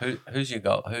 Who's your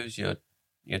goal? Who's your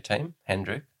team?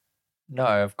 Hendrick? No,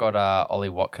 I've got Ollie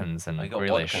Watkins and Oh, you got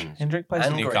Grealish. Watkins. Hendrick plays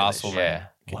And in Newcastle. Grealish. Yeah.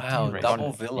 Wow,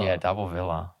 double Villa. Yeah, double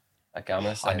Villa. Okay, I'm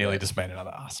going to say I nearly that. just made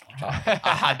another Arsenal joke.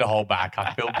 I had to hold back.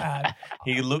 I feel bad.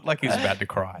 He looked like he was about to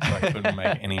cry, so I couldn't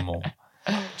make any more.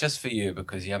 Just for you,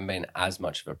 because you haven't been as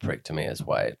much of a prick to me as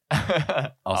Wade.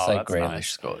 I'll Oh, say that's Grealish nice.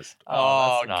 scores.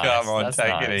 Oh, that's nice. come on. That's Take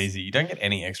nice. it easy. You don't get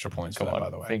any extra points for Come that, on, by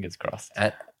the way. fingers crossed.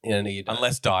 And, you don't.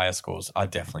 Unless Dyer scores, I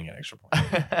definitely get extra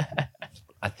points.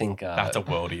 I think That's a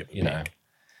worldie of a you know, pick.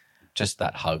 just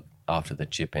that hug after the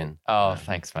chip in. Oh,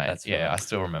 thanks, mate. That's Yeah, right. I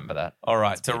still remember that. All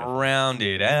right, to round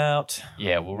it out,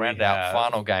 Yeah, we'll round We it out. have-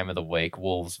 Final game of the week: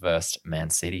 Wolves versus Man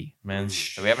City. man.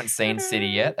 So we haven't seen City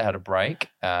yet. They had a break.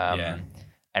 Yeah.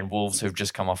 And Wolves who've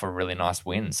just come off a really nice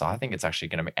win. So I think it's actually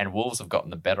going to be. And Wolves have gotten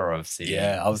the better of City.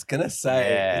 Yeah, I was going to say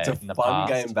Yeah, it's in a the fun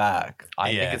past. game back.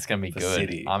 I Yeah, think it's going to be for good.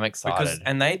 City. I'm excited.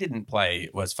 And they didn't play,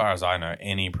 well, as far as I know,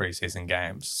 any preseason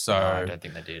games. So, No, I don't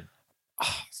think they did.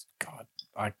 oh, God,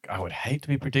 I would hate to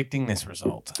be predicting this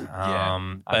result. I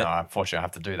But know, unfortunately, I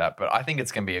have to do that. But I think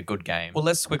it's going to be a good game. well,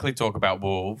 let's quickly talk about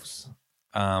Wolves.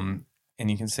 And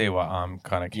you can see why I'm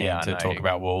kind of keen Yeah, I to know. talk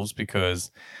about Wolves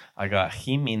because I got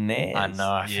Jimenez. I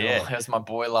know. I feel Yeah. he was my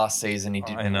boy last season. He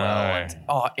did I know.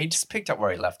 well. And, he just picked up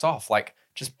where he left off, like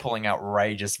just pulling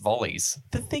outrageous volleys.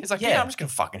 The thing, He's like, yeah, I'm just going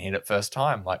to fucking hit it first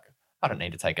time. Like, I don't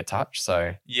need to take a touch.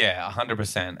 So, Yeah,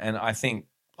 100%. And I think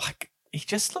like he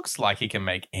just looks like he can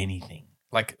make anything.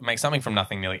 Like make something from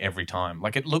nothing nearly every time.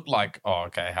 Like it looked like, oh,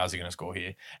 okay, how's he going to score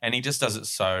here? And he just does it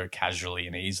so casually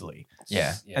and easily.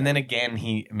 yeah. And then again,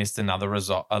 he missed another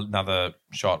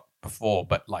shot before,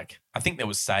 but like I think that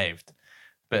was saved.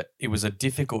 But it was a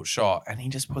difficult shot, and he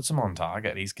just puts him on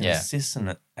target. He's Yeah.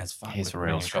 consistent as fuck. He's with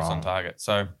real putting shots strong. on target.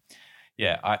 So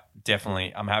yeah,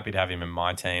 I'm happy to have him in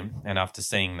my team. And after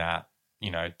seeing that,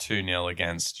 2-0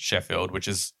 against Sheffield, which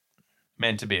is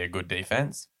meant to be a good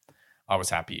defense, I was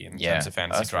happy in Yeah, terms of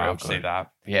fantasy that's real draft to see good.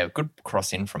 that. Yeah, good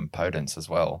cross in from Podence as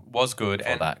well. Was good. For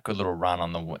And that good little run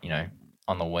on the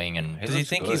on the wing, and He does he looks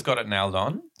think good. he's got it nailed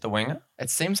on, the winger? it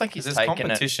seems like he's There's taken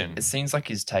competition. it. It seems like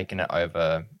he's taken it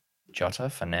over Jota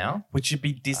for now. Which would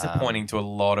be disappointing to a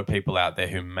lot of people out there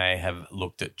wwho may have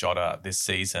looked at Jota this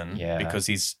season Yeah. because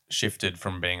he's shifted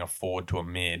from being a forward to a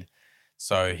mid.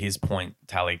 So his point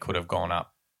tally could have gone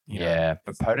up. you know. Yeah,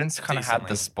 but Podence kind of had the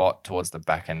decently. spot towards the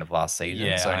back end of last season,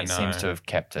 Yeah, so I he seems know. to have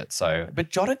kept it. So But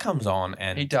Jota comes on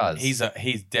and He does.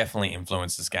 He's definitely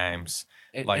influences games.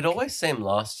 It Like- always seemed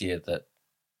last year that,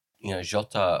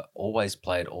 Jota always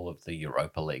played all of the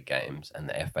Europa League games and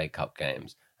the FA Cup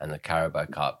games and the Carabao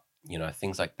Cup,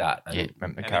 things like that. And yeah,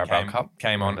 remember the And he Carabao came- Cup?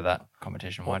 came on- Remember that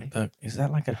competition, Whitey? Is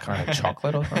that like a kind of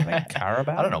chocolate or something?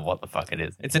 Carabao? I don't know what the fuck it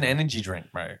is. It's an energy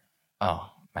drink, bro.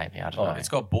 Oh, maybe I don't know. It's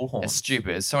got bullhorn. It's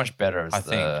stupid. It's so much better as I the.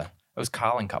 think. It was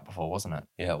Carling Cup before, wasn't it?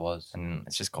 yeah, it was. And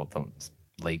it's just called the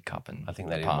League Cup. And I think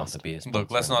they the didn't want past. to be a Look,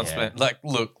 let's not Yeah. spend.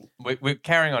 Look, we're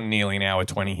carrying on nearly an hour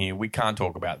 20 here. We can't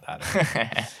talk about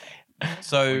that.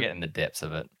 So We're getting the depths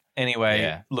of it. anyway,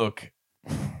 Yeah. look,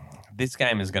 this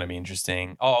game is going to be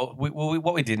interesting. Oh,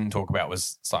 what we didn't talk about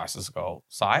was Sice's goal.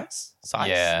 Sice?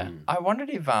 Yeah, Mm. I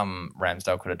wondered if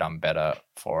Ramsdale could have done better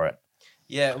for it,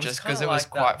 Yeah, it was just because kinda it was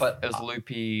like that, quite. It was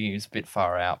loopy. It was a bit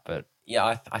far out, but yeah,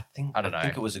 I think I don't think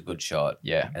know. it was a good shot,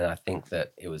 yeah, and I think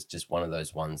that it was just one of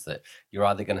those ones that you're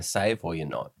either going to save or you're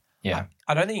not. yeah.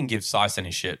 I don't think you can give Sice any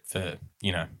shit for,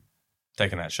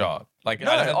 taking that shot. Like,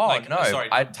 No, I don't- oh, like, no, sorry,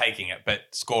 I- not taking it, but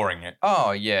scoring it.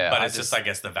 Oh yeah, But I it's just, I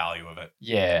guess, the value of it.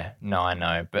 yeah. No, I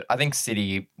know, but I think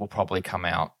City will probably come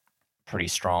out pretty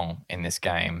strong in this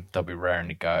game. They'll be raring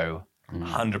to go. Mm.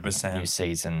 100%. New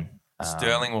season.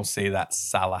 Sterling will see that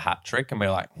Salah hat trick and be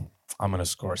like, I'm going to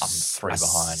score I'm three a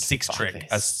behind. six Fuck trick,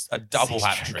 this. a double Six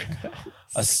hat trick. trick,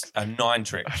 a 9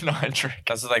 trick. Nine trick.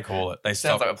 That's what they call it. They Sounds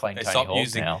stop, like we're playing they Tony stop Hawk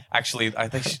using. now. Actually, I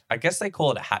guess they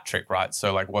call it a hat trick, right?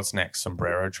 So, like, what's next?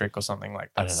 Sombrero trick or something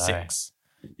like that? I don't know. 6.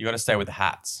 You got to stay with the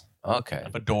hats. Okay.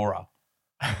 Fedora.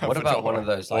 What about one of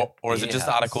those like Or is it beer just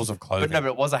hats? articles of clothing? But no, but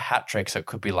it was a hat trick, so it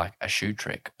could be like a shoe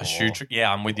trick. a shoe trick?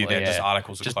 Yeah, I'm with you or, there. yeah. Just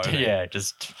articles of Just clothing. yeah,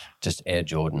 just Just Air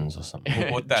Jordans or something?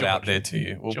 We'll put that out there to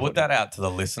you. We'll Jordan. put that out to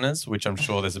the listeners, which I'm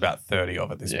sure there's about 30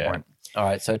 of at this Yeah. point. All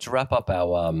right, so to wrap up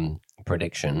our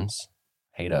predictions,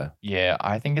 Hito. yeah.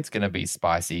 I think it's gonna be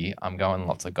spicy. I'm going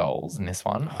lots of goals in this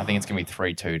one. I think it's gonna be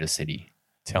 3-2 to City.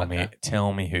 Tell Okay.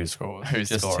 me who scores. Who's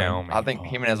Just scoring? tell me. I think Oh.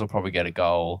 Jimenez will probably get a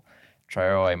goal.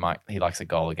 Traore he likes a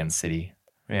goal against City.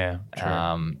 Yeah, true.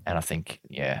 And I think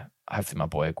hopefully my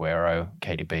boy Aguero,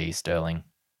 KDB, Sterling.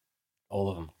 All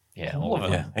of them. Yeah, All of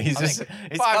them. Yeah. He's I just think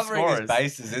he's 5 covering his scorers.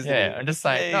 bases, isn't Yeah, he? I'm just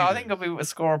saying. No, I think it'll be a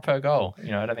scorer per goal.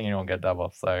 You know, I don't think anyone will get a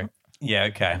double. So Yeah,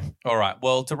 okay. All right.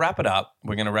 Well, to wrap it up,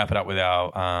 we're going to wrap it up with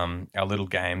our little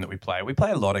game that we play. We play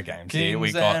a lot of games here.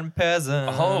 We got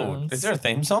peasants. Oh, is there a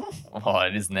theme song? Oh,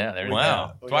 it is now. There we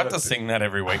Wow. go. Do I have to sing that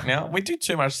every week now? We do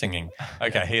too much singing.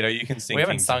 Okay, Hito, you can sing. We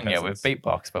haven't Kings and sung yet. We've Peasants.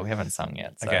 beatbox, but we haven't sung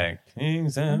yet. So. Okay.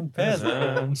 Kings and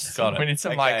peasants. Got it. We need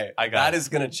some Okay, I got that it. is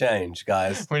going to change,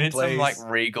 guys. We need some Please. like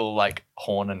regal like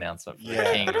horn announcement for the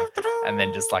king, and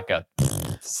then just like a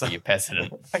for your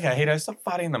peasant. Okay, Hito, stop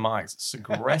fighting the mics. It's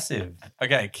aggressive.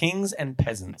 Okay, kings and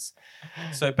peasants.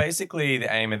 So basically,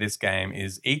 the aim of this game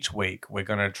is each week we're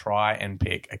going to try and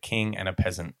pick a king and a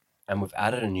peasant. And we've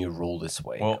added a new rule this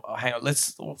week. Well, hang on.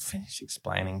 We'll finish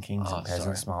explaining kings Oh, and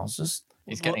peasants, sorry. Miles. Just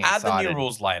He's we'll getting add the excited. new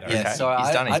rules later. yeah, okay. so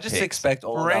He's done his I just picks. expect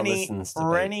all For of our any, listeners to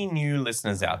for be. any new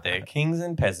listeners out there, Kings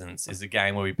and Peasants is a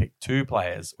game where we pick two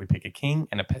players. We pick a king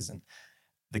and a peasant.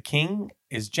 The king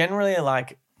is generally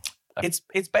like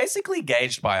it's basically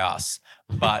gauged by us,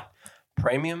 but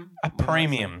Premium? a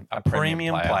premium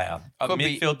player, a Could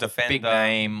be midfield defender, Big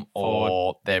name, forward.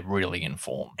 or they're really in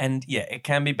form. and yeah, it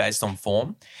can be based on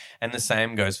form, and the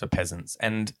same goes for peasants.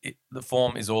 And the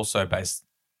form is also based.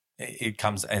 It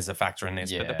comes as a factor in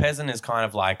this, but the Yeah. peasant is kind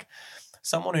of like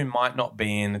someone who might not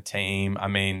be in a team. I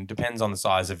mean, depends on the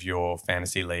size of your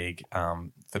fantasy league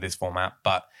for this format,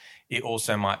 but it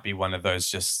also might be one of those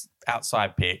just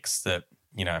outside picks that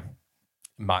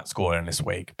might score in this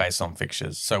week based on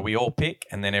fixtures. So we all pick,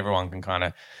 and then everyone can kind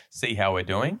of see how we're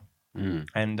doing. Mm.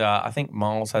 And I think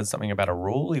Miles had something about a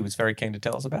rule he was very keen to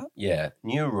tell us about. Yeah,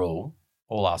 new rule.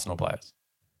 All Arsenal players.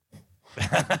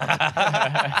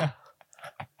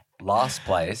 Last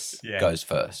place Yeah. goes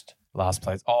first. Last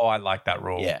place. Oh, I like that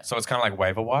rule. Yeah. So it's kind of like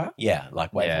waiver wire. Yeah,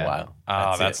 like wait Yeah. a while.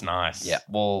 Oh, that's it. nice. Yeah.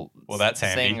 Well, that's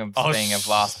handy. Speaking of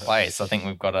last place, I think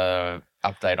we've got a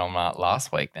update on that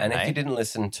last week. Then, And if eh? you didn't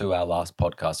listen to our last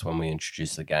podcast when we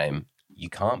introduced the game, you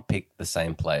can't pick the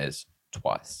same players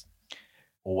twice.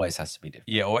 Always has to be different.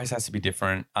 Yeah, always has to be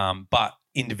different. But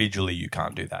individually, you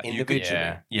can't do that. You could-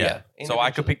 Individually. yeah. So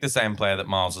I could individually. pick the same player that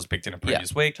Miles has picked in a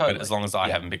previous week, but totally. as long as I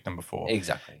Yeah. haven't picked them before.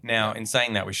 Exactly. Now, in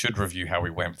saying that, we should review how we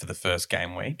went for the first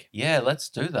game week. Yeah, let's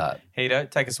do that. Hito,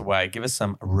 take us away. Give us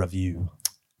some review.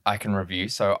 I can review.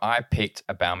 So I picked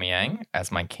Aubameyang as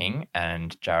my king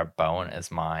and Jared Bowen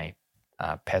as my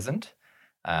peasant.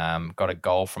 Got a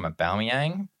goal from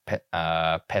Aubameyang.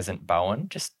 Peasant Bowen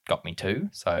just got me 2,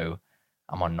 so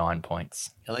I'm on 9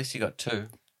 points. At least you got 2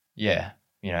 Yeah,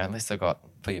 at least I got.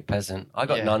 for your peasant. I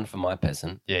got Yeah. none for my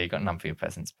peasant. Yeah, you got none for your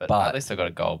peasants, but But- at least I got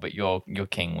a goal. But your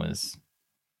king was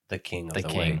The king of the the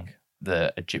king, week.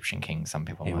 the Egyptian king. Some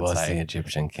people He might was say. the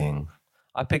Egyptian king.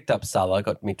 I picked up Salah,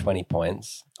 got me 20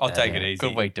 points. I'll take And- it easy.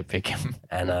 Good week to pick him.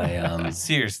 And I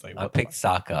Seriously. I what the picked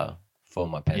Saka for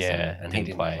my peasant. Yeah, and he didn't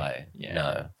didn't play. play. Yeah.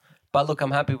 No. But look,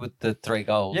 I'm happy with the 3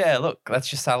 goals. Yeah, look,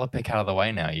 that's your Salah pick out of the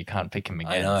way now. You can't pick him I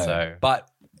again. know. So But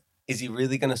is he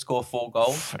really going to score 4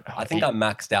 goals? I think He- I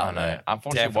maxed out I know. there.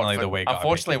 Unfortunately, Definitely the week I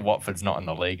Unfortunately, picked him. Watford's not in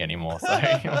the league anymore, so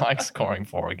he likes scoring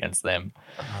 4 against them.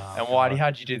 Oh, And Whitey,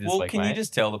 how'd you do this Well, week, can mate? you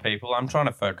just tell the people? I'm trying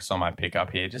to focus on my pick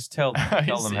up here. Just tell them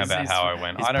He's- about he's- how I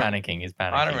went. He's I don't. panicking. He's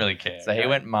panicking. I don't really care. So he okay?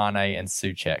 went Mane and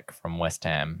Suchek from West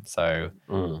Ham. So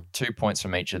Mm. 2 points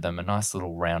from each of them. A nice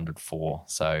little rounded 4.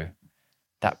 So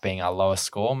that being our lowest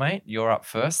score, mate, you're up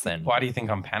first then. Why do you think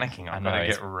I'm panicking? I I've know, got to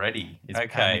he's- get ready. He's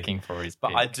okay. panicking for his But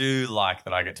pick. I do like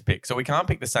that I get to pick. So we can't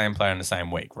pick the same player in the same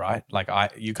week, right? Like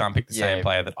you can't pick the same Yeah.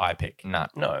 player that I pick. No,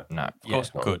 No. no. Of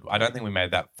course not. Good. I don't think we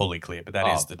made that fully clear, but that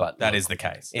Oh, is but that look, is the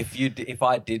case. If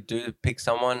I did pick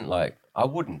someone, like I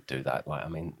wouldn't do that. Like I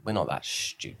mean, we're not that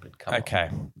stupid. Come on.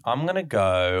 Okay. I'm gonna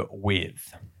go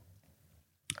with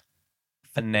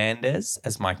Fernandez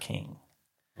as my king.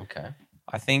 Okay.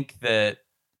 I think that,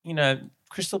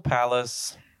 Crystal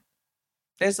Palace,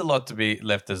 there's a lot to be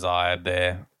left desired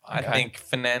there. I Okay. think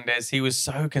Fernandez, he was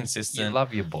so You consistent.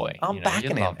 love your boy. I'm you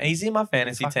backing him. love He's in my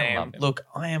fantasy Fucking team. love him. Look,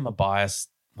 I am a biased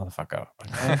motherfucker.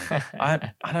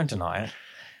 Okay? I don't deny it.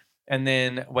 And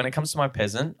then when it comes to my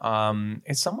peasant,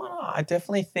 it's someone I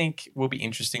definitely think will be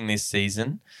interesting this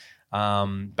season.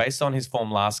 Based on his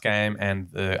form last game and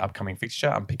the upcoming fixture,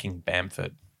 I'm picking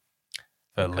Bamford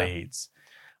for Leeds.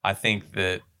 I think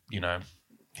that,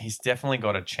 he's definitely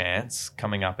got a chance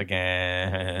coming up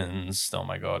against, oh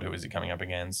my God, who is he coming up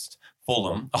against?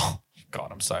 Fulham. Oh,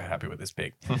 God, I'm so happy with this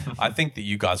pick. I think that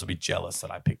you guys will be jealous that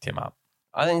I picked him up.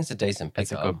 I think it's a decent pick.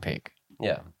 It's a good pick.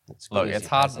 Yeah. It's good Look, as it's your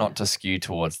hard peasant. not to skew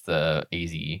towards the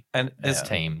easy And there's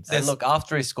teams. And look,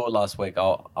 after he scored last week,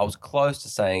 I was close to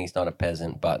saying he's not a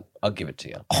peasant, but I'll give it to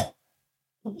you.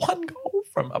 One goal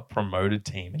from a promoted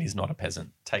team, and he's not a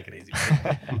peasant. Take it easy.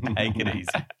 Take it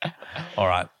easy. All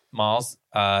right, Miles.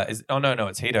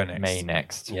 It's Hito next. Me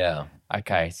next. Yeah.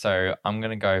 Okay, so I'm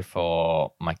gonna go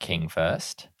for my king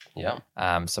first. Yeah.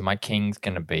 So my king's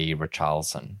gonna be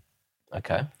Richarlison.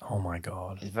 Okay. Oh my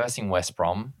god. He's versing West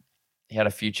Brom. He had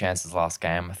a few chances last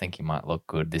game. I think he might look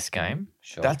good this game.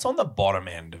 Sure. That's on the bottom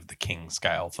end of the king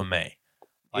scale for me.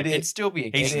 It'd still be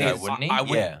a He's king, though, wouldn't he? I would,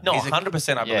 Yeah. No, He's a-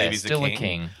 100%. I believe he's still a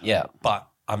king. yeah. But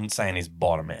I'm saying he's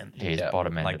bottom end. He's Yeah.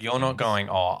 bottom end. Like of you're not kings. going.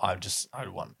 Oh, I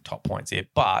want top points here.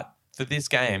 But for this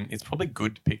game, it's probably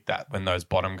good to pick that when those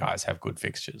bottom guys have good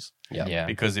fixtures. Yeah. Yeah.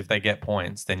 Because if they get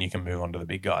points, then you can move on to the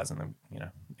big guys, and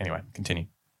then Anyway, continue.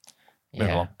 Move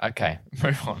Yeah. on. Okay.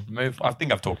 Move on. Move I on.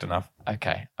 think I've talked enough.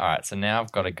 Okay. All right. So now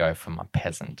I've got to go for my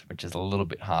peasant, which is a little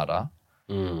bit harder.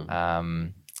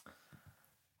 Mm.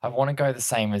 I want to go the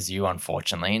same as you,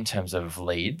 unfortunately, in terms of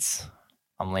leads.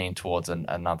 I'm leaning towards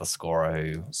another scorer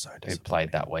who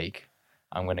played that week.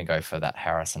 I'm going to go for that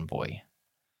Harrison boy.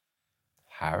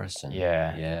 Harrison.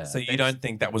 Yeah. Yeah. So you don't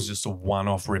think that was just a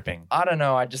one-off ripping? I don't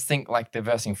know. I just think like they're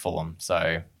versing Fulham.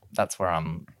 So that's where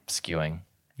I'm skewing.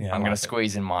 Yeah, I'm going to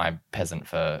squeeze in my peasant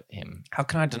for him. How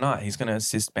can I deny? He's going to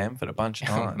assist Bamford a bunch of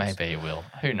times. Maybe he will.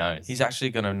 Who knows? He's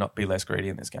actually going to not be less greedy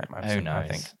in this game. Who knows? I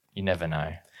think. You never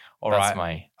know. All That's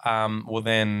right. my Well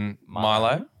then, Milo.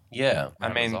 Milo. Yeah. I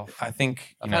That mean, was off. I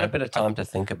think I've had a bit of time to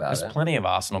think about There's it. plenty of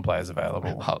Arsenal players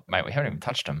available. Oh, mate, we haven't even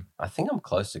touched him. I think I'm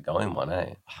close to going one,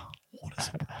 eh? What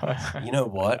is it? You know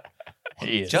what?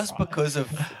 He is. Just because of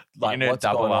like gonna what's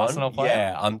double going on. Arsenal player?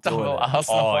 Yeah, I'm doing Double it.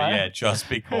 Arsenal Oh player? yeah, just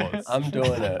because. I'm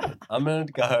doing it. I'm going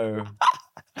to go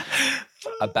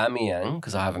Aubameyang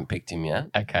because I haven't picked him yet,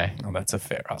 Okay. Oh, that's a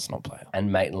fair Arsenal player.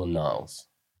 and Maitland-Niles.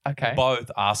 Okay.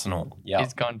 Both Arsenal. Yeah.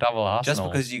 He's gone double Arsenal.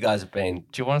 Just because you guys have been,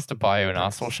 Do you want us to buy you an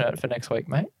Arsenal shirt for next week,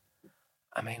 mate?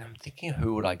 I mean, I'm thinking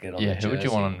who would I get on Yeah, the who would you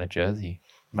jersey? want on the jersey?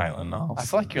 Maitland-Niles. I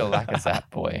feel like you're a Lacazette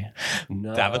boy.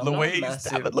 No, David I'm not Luiz.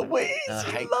 massive. David Luiz. I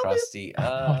You hate love him. Krusty.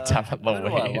 David who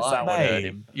do I Luiz, like? that would hurt Mate,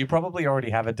 him. you probably already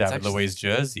have a David actually- Luiz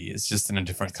jersey. It's just in a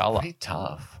different color. Pretty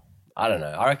tough. I don't know.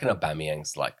 I reckon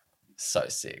Aubameyang's like so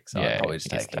sick. So I'd probably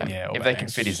just he's take him. dope. Yeah, if they can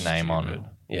Aubameyang's fit his name on stupid.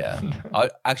 Yeah.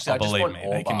 I just believe want me,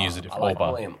 Orba. they can use it if I like Orba.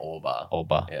 calling him Orba.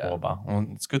 Orba. Yeah. Orba. Well,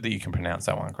 it's good that you can pronounce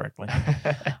that one correctly.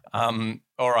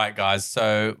 All right, guys.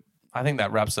 So I think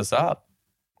that wraps us up.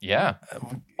 Yeah.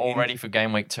 All ready for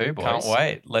game week 2, boys. Can't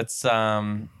wait. Let's,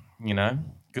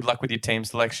 good luck with your team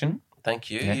selection.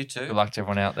 Thank you. Yeah. You too. Good luck to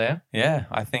everyone out there. Yeah,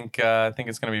 I think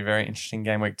it's going to be a very interesting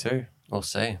game week 2. We'll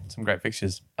see. Some great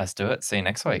fixtures. Let's do it. See you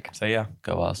next week. So yeah,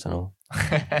 Go Arsenal.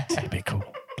 typical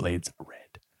Bleeds